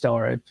not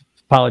Interstellar. I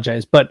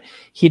apologize, but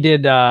he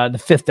did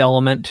The Fifth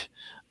Element.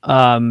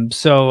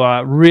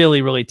 So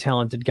really, really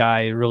talented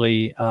guy.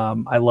 Really,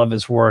 I love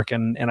his work,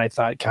 and I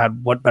thought,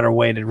 God, what better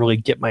way to really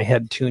get my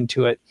head tuned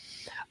to it.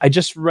 I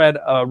just read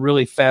a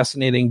really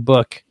fascinating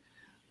book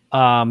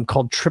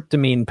called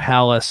Tryptamine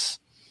Palace,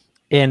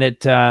 and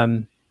it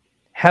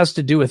has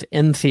to do with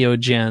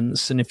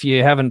entheogens. And if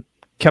you haven't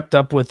kept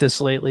up with this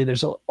lately,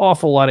 there's an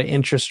awful lot of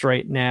interest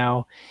right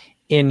now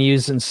in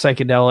using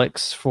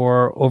psychedelics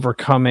for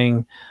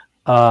overcoming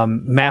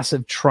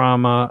massive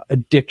trauma,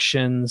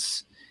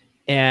 addictions,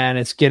 and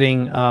it's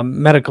getting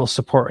medical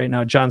support right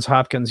now. Johns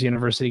Hopkins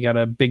University got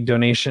a big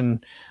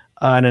donation,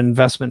 an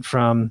investment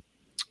from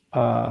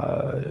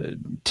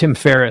Tim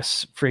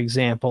Ferriss, for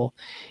example.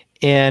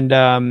 And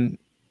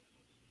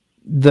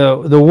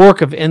the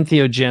work of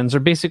entheogens are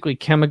basically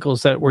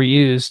chemicals that were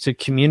used to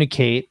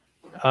communicate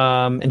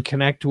and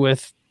connect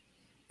with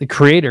the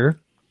creator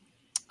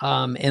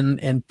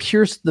and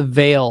pierce the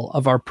veil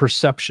of our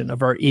perception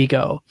of our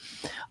ego.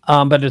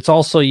 But it's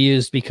also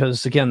used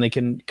because, again, they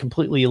can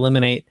completely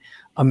eliminate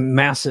a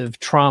massive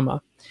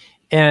trauma.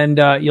 And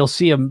you'll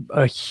see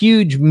a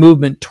huge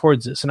movement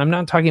towards this. And I'm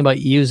not talking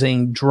about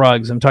using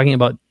drugs. I'm talking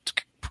about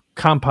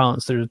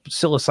compounds. There's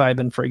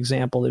psilocybin, for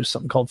example. There's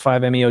something called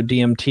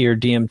 5-MeO-DMT or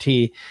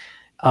DMT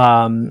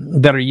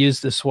that are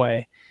used this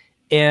way.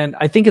 And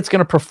I think it's going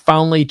to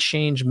profoundly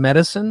change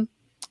medicine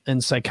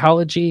and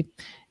psychology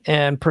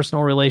and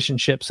personal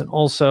relationships, and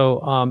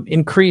also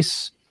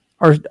increase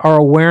our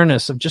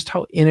awareness of just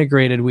how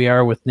integrated we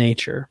are with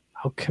nature,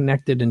 how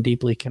connected and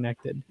deeply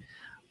connected.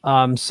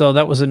 So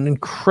that was an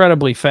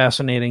incredibly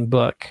fascinating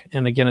book.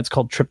 And again, it's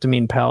called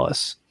Tryptamine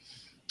Palace.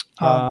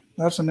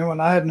 That's a new one.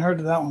 I hadn't heard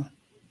of that one.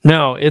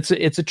 No, it's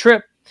a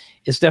trip.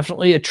 It's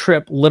definitely a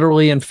trip,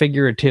 literally and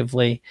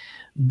figuratively.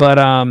 But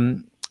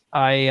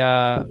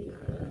I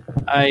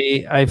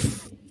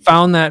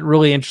found that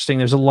really interesting.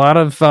 There's a lot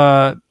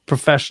of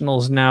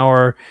professionals now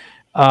are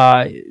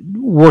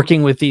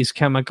working with these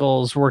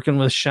chemicals, working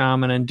with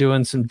shaman, and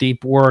doing some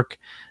deep work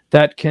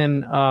that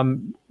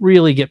can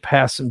really get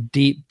past some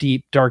deep,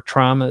 deep, dark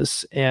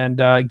traumas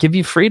and give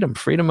you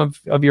freedom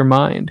of your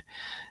mind.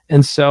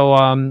 And so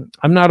I'm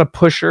not a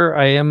pusher.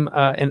 I am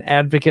an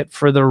advocate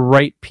for the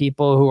right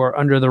people who are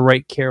under the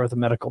right care with a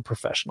medical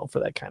professional for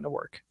that kind of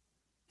work.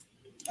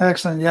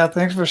 Excellent. Yeah,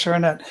 thanks for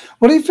sharing that.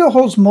 What do you feel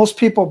holds most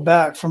people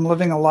back from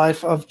living a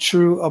life of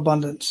true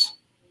abundance?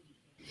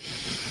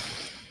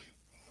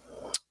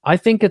 I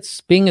think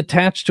it's being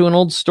attached to an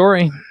old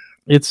story.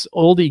 It's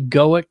old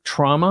egoic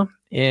trauma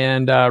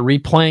and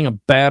replaying a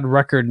bad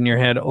record in your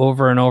head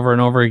over and over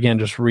and over again,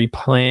 just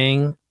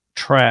replaying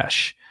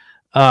trash.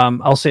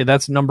 I'll say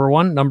that's number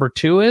one. Number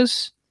two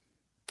is,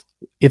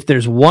 if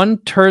there's one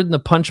turd in the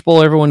punch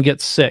bowl, everyone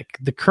gets sick.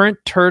 The current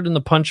turd in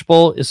the punch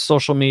bowl is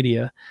social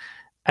media.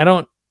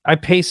 I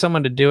pay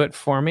someone to do it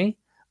for me.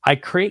 I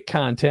create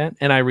content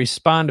and I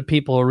respond to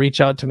people who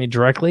reach out to me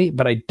directly,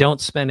 but I don't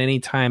spend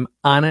any time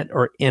on it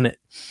or in it.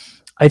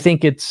 I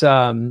think it's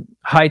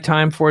high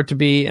time for it to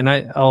be. And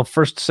I'll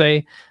first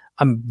say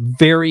I'm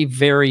very,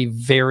 very,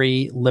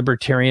 very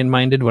libertarian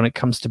minded when it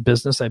comes to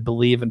business. I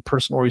believe in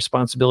personal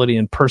responsibility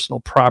and personal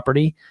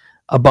property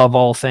above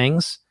all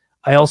things.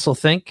 I also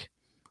think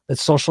that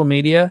social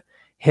media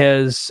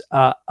has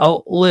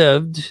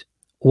outlived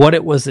what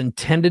it was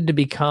intended to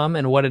become,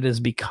 and what it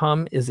has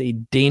become is a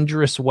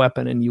dangerous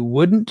weapon. And you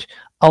wouldn't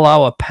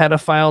allow a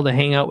pedophile to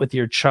hang out with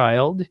your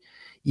child.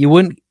 You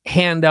wouldn't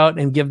hand out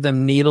and give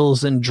them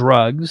needles and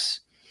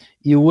drugs.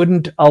 You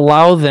wouldn't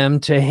allow them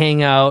to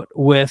hang out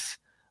with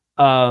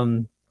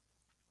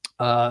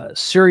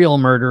serial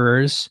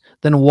murderers.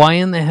 Then why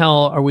in the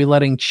hell are we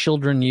letting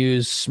children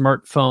use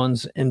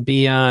smartphones and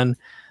be on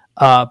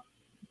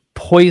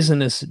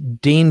poisonous,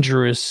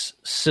 dangerous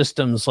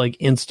systems like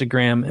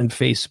Instagram and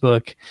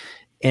Facebook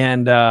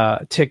and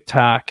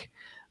TikTok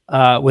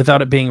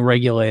without it being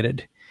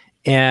regulated?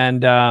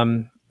 And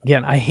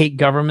again, I hate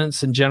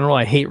governments in general.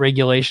 I hate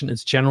regulation.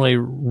 It's generally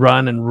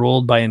run and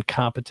ruled by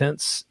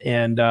incompetence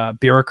and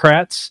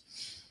bureaucrats.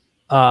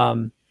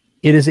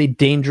 It is a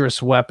dangerous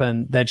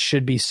weapon that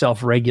should be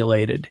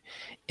self-regulated.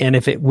 And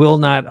if it will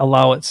not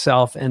allow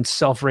itself and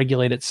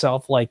self-regulate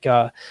itself like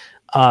the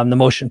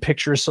Motion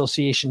Picture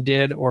Association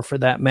did, or for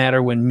that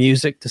matter, when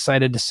music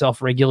decided to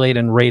self-regulate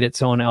and rate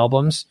its own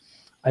albums,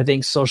 I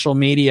think social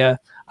media,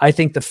 I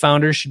think the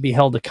founders should be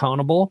held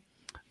accountable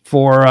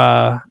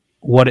for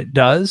what it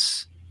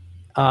does,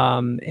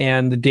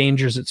 and the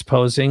dangers it's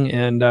posing.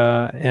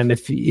 And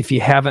if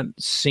you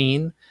haven't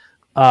seen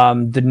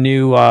the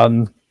new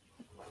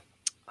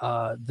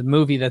the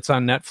movie that's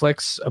on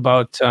Netflix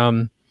about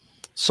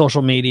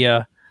social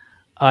media,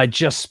 I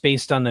just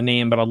spaced on the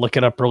name, but I'll look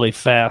it up really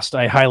fast.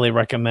 I highly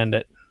recommend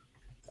it.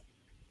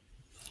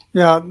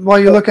 Yeah, while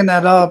you're looking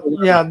that up,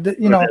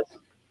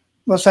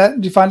 what's that?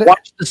 Did you find it?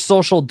 Watch The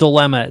Social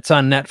Dilemma. It's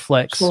on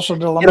Netflix. Social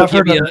Dilemma. I've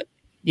heard of it.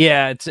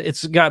 Yeah,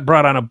 it's got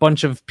brought on a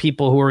bunch of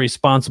people who are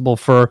responsible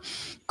for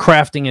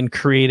crafting and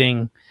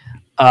creating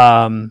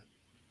some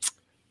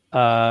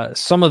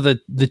of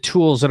the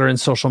tools that are in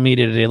social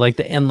media today, like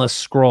the endless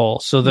scroll.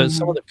 So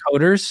some of the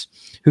coders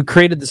who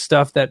created the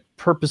stuff that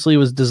purposely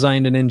was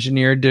designed and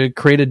engineered to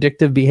create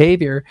addictive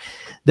behavior,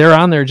 they're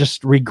on there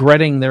just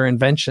regretting their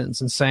inventions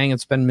and saying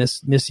it's been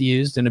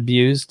misused and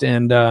abused.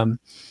 And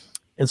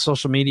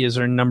social media is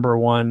our number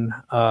one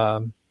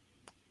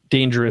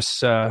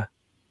dangerous.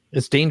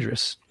 It's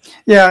dangerous.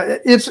 Yeah,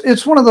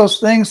 it's one of those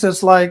things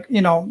that's like,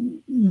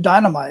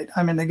 dynamite.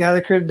 I mean, the guy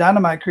that created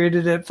dynamite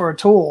created it for a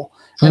tool,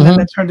 and then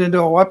it turned into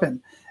a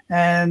weapon.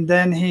 And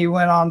then he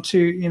went on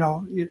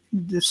to,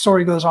 the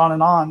story goes on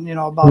and on,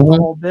 about the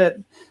whole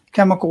bit.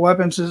 Chemical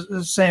weapons is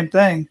the same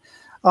thing.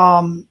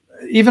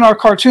 Even our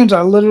cartoons,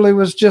 I literally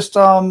was just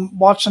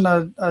watching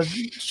a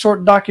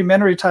short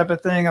documentary type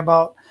of thing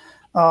about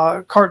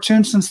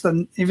cartoons since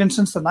the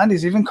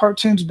 90s, even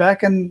cartoons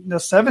back in the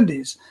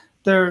 70s.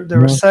 They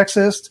were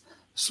sexist,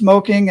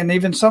 smoking, and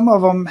even some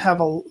of them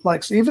have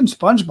even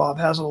SpongeBob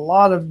has a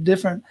lot of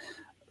different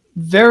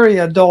very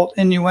adult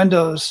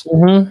innuendos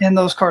in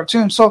those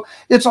cartoons. So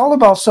it's all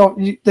about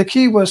the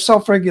key was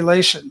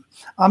self-regulation.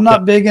 I'm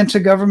not big into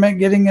government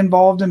getting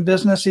involved in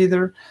business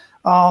either.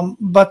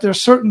 But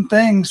there's certain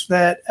things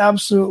that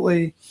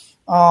absolutely,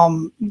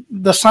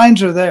 the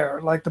signs are there,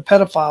 like the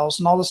pedophiles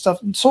and all this stuff.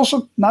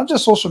 Not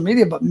just social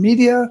media, but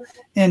media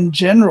in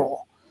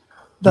general.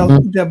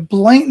 The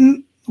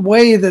blatant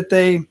way that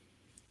they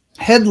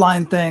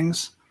headline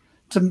things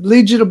to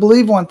lead you to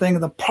believe one thing.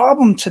 The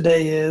problem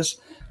today is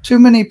too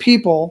many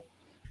people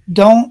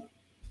don't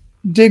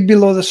dig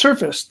below the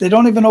surface. They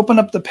don't even open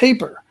up the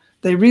paper.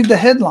 They read the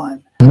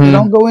headline. They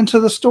don't go into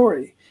the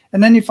story.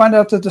 And then you find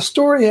out that the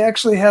story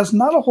actually has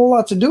not a whole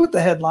lot to do with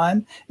the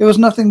headline. It was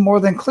nothing more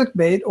than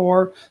clickbait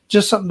or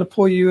just something to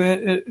pull you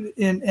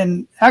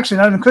in actually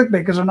not even clickbait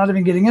because they're not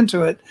even getting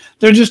into it.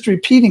 They're just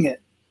repeating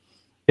it.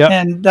 Yep.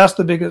 And that's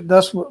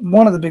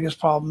one of the biggest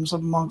problems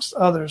amongst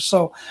others.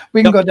 So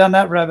we can go down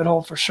that rabbit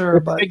hole for sure.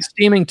 But big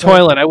steaming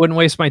toilet. I wouldn't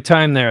waste my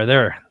time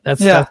there.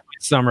 That's my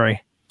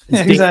summary.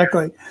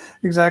 Exactly.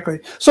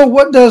 So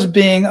what does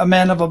being a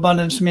man of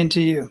abundance mean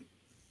to you?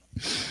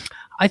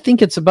 I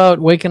think it's about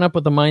waking up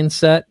with a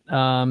mindset,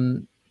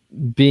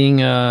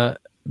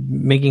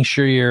 making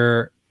sure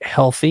you're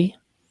healthy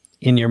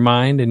in your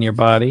mind and your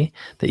body,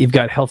 that you've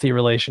got healthy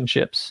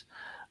relationships.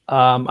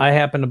 I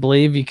happen to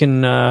believe you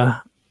can,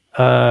 I'll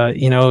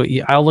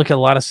look at a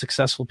lot of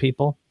successful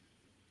people,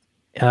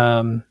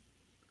 and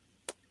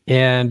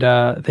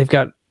they've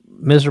got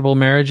miserable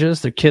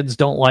marriages. Their kids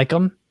don't like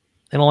them.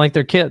 They don't like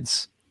their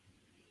kids.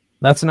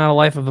 That's not a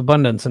life of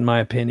abundance, in my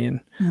opinion.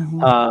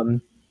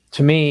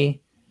 To me,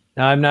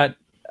 now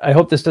I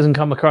hope this doesn't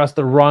come across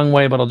the wrong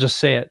way, but I'll just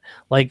say it.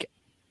 Like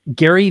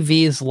Gary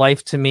Vee's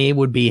life to me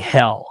would be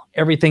hell.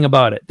 Everything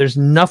about it. There's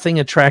nothing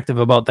attractive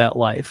about that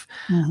life.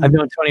 I've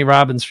known Tony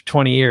Robbins for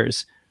 20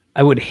 years.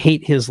 I would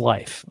hate his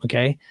life.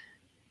 Okay.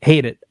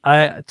 Hate it.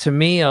 To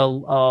me, a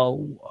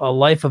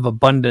life of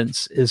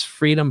abundance is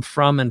freedom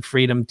from and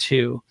freedom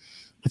to.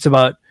 It's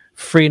about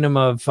freedom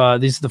of,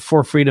 these are the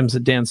 4 freedoms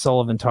that Dan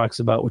Sullivan talks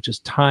about, which is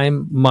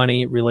time,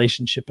 money,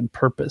 relationship, and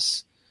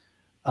purpose.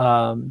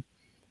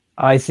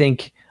 I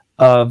think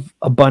of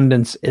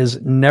abundance as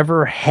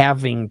never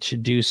having to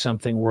do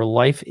something, where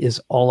life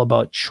is all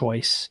about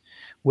choice,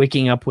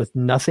 waking up with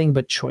nothing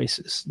but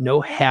choices,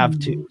 no have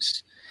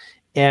tos,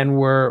 and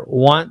where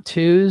want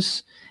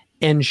tos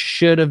and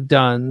should have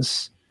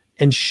dones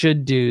and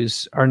should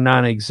do's are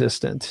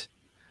non-existent.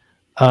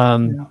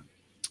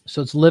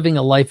 So it's living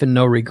a life and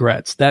no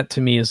regrets. That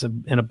to me is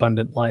an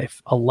abundant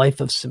life, a life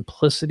of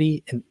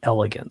simplicity and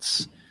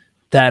elegance.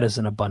 That is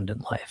an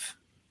abundant life.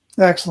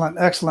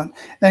 Excellent.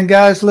 And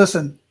guys,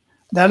 listen,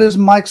 that is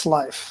Mike's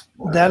life.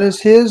 That is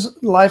his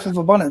life of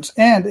abundance.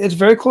 And it's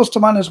very close to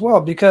mine as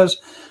well, because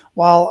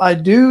while I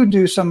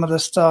do some of the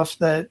stuff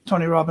that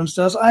Tony Robbins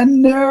does, I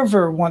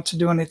never want to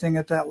do anything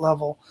at that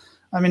level.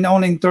 I mean,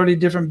 owning 30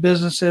 different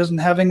businesses and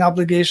having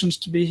obligations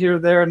to be here,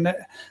 there. And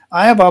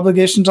I have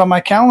obligations on my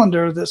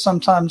calendar that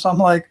sometimes I'm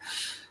like,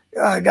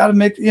 I got to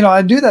make,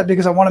 I do that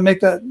because I want to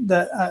make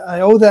that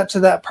I owe that to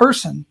that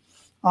person.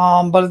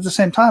 But at the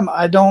same time,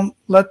 I don't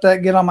let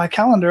that get on my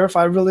calendar if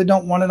I really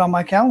don't want it on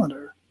my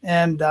calendar.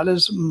 And that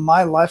is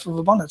my life of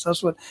abundance.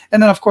 And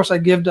then of course I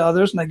give to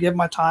others and I give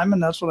my time,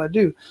 and that's what I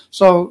do.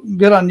 So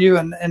good on you.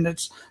 And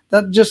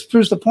that just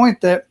proves the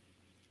point that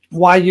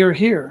why you're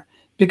here,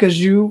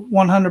 because you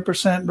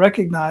 100%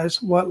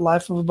 recognize what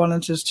life of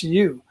abundance is to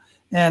you.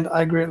 And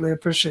I greatly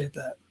appreciate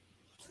that.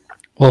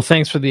 Well,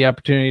 thanks for the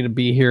opportunity to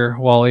be here,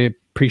 Wally.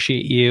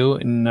 Appreciate you,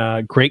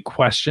 and great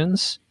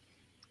questions.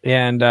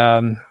 And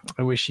I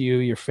wish you,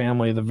 your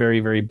family, the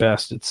very, very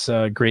best. It's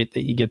great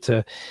that you get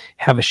to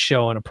have a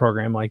show and a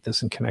program like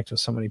this and connect with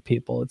so many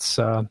people. It's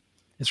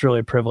really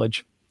a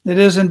privilege. It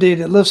is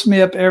indeed. It lifts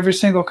me up every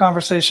single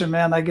conversation,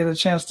 man. I get a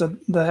chance to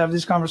have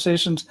these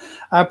conversations.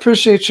 I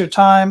appreciate your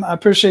time. I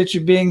appreciate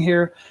you being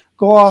here.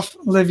 Go off,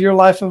 live your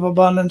life of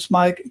abundance,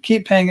 Mike.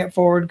 Keep paying it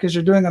forward because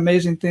you're doing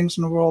amazing things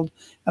in the world,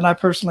 and I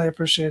personally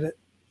appreciate it.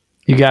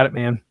 You got it,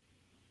 man.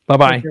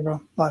 Bye-bye. Take care, bro.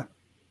 Bye.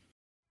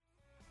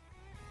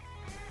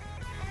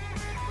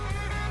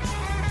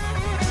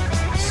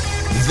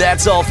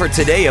 That's all for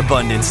today,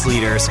 Abundance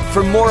Leaders.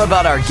 For more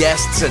about our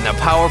guests and the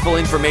powerful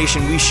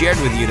information we shared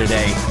with you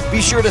today,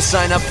 be sure to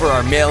sign up for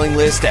our mailing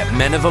list at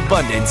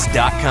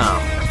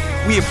menofabundance.com.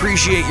 We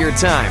appreciate your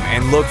time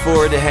and look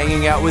forward to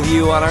hanging out with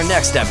you on our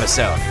next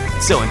episode.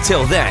 So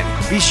until then,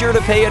 be sure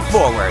to pay it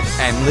forward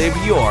and live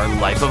your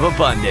life of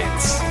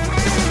abundance.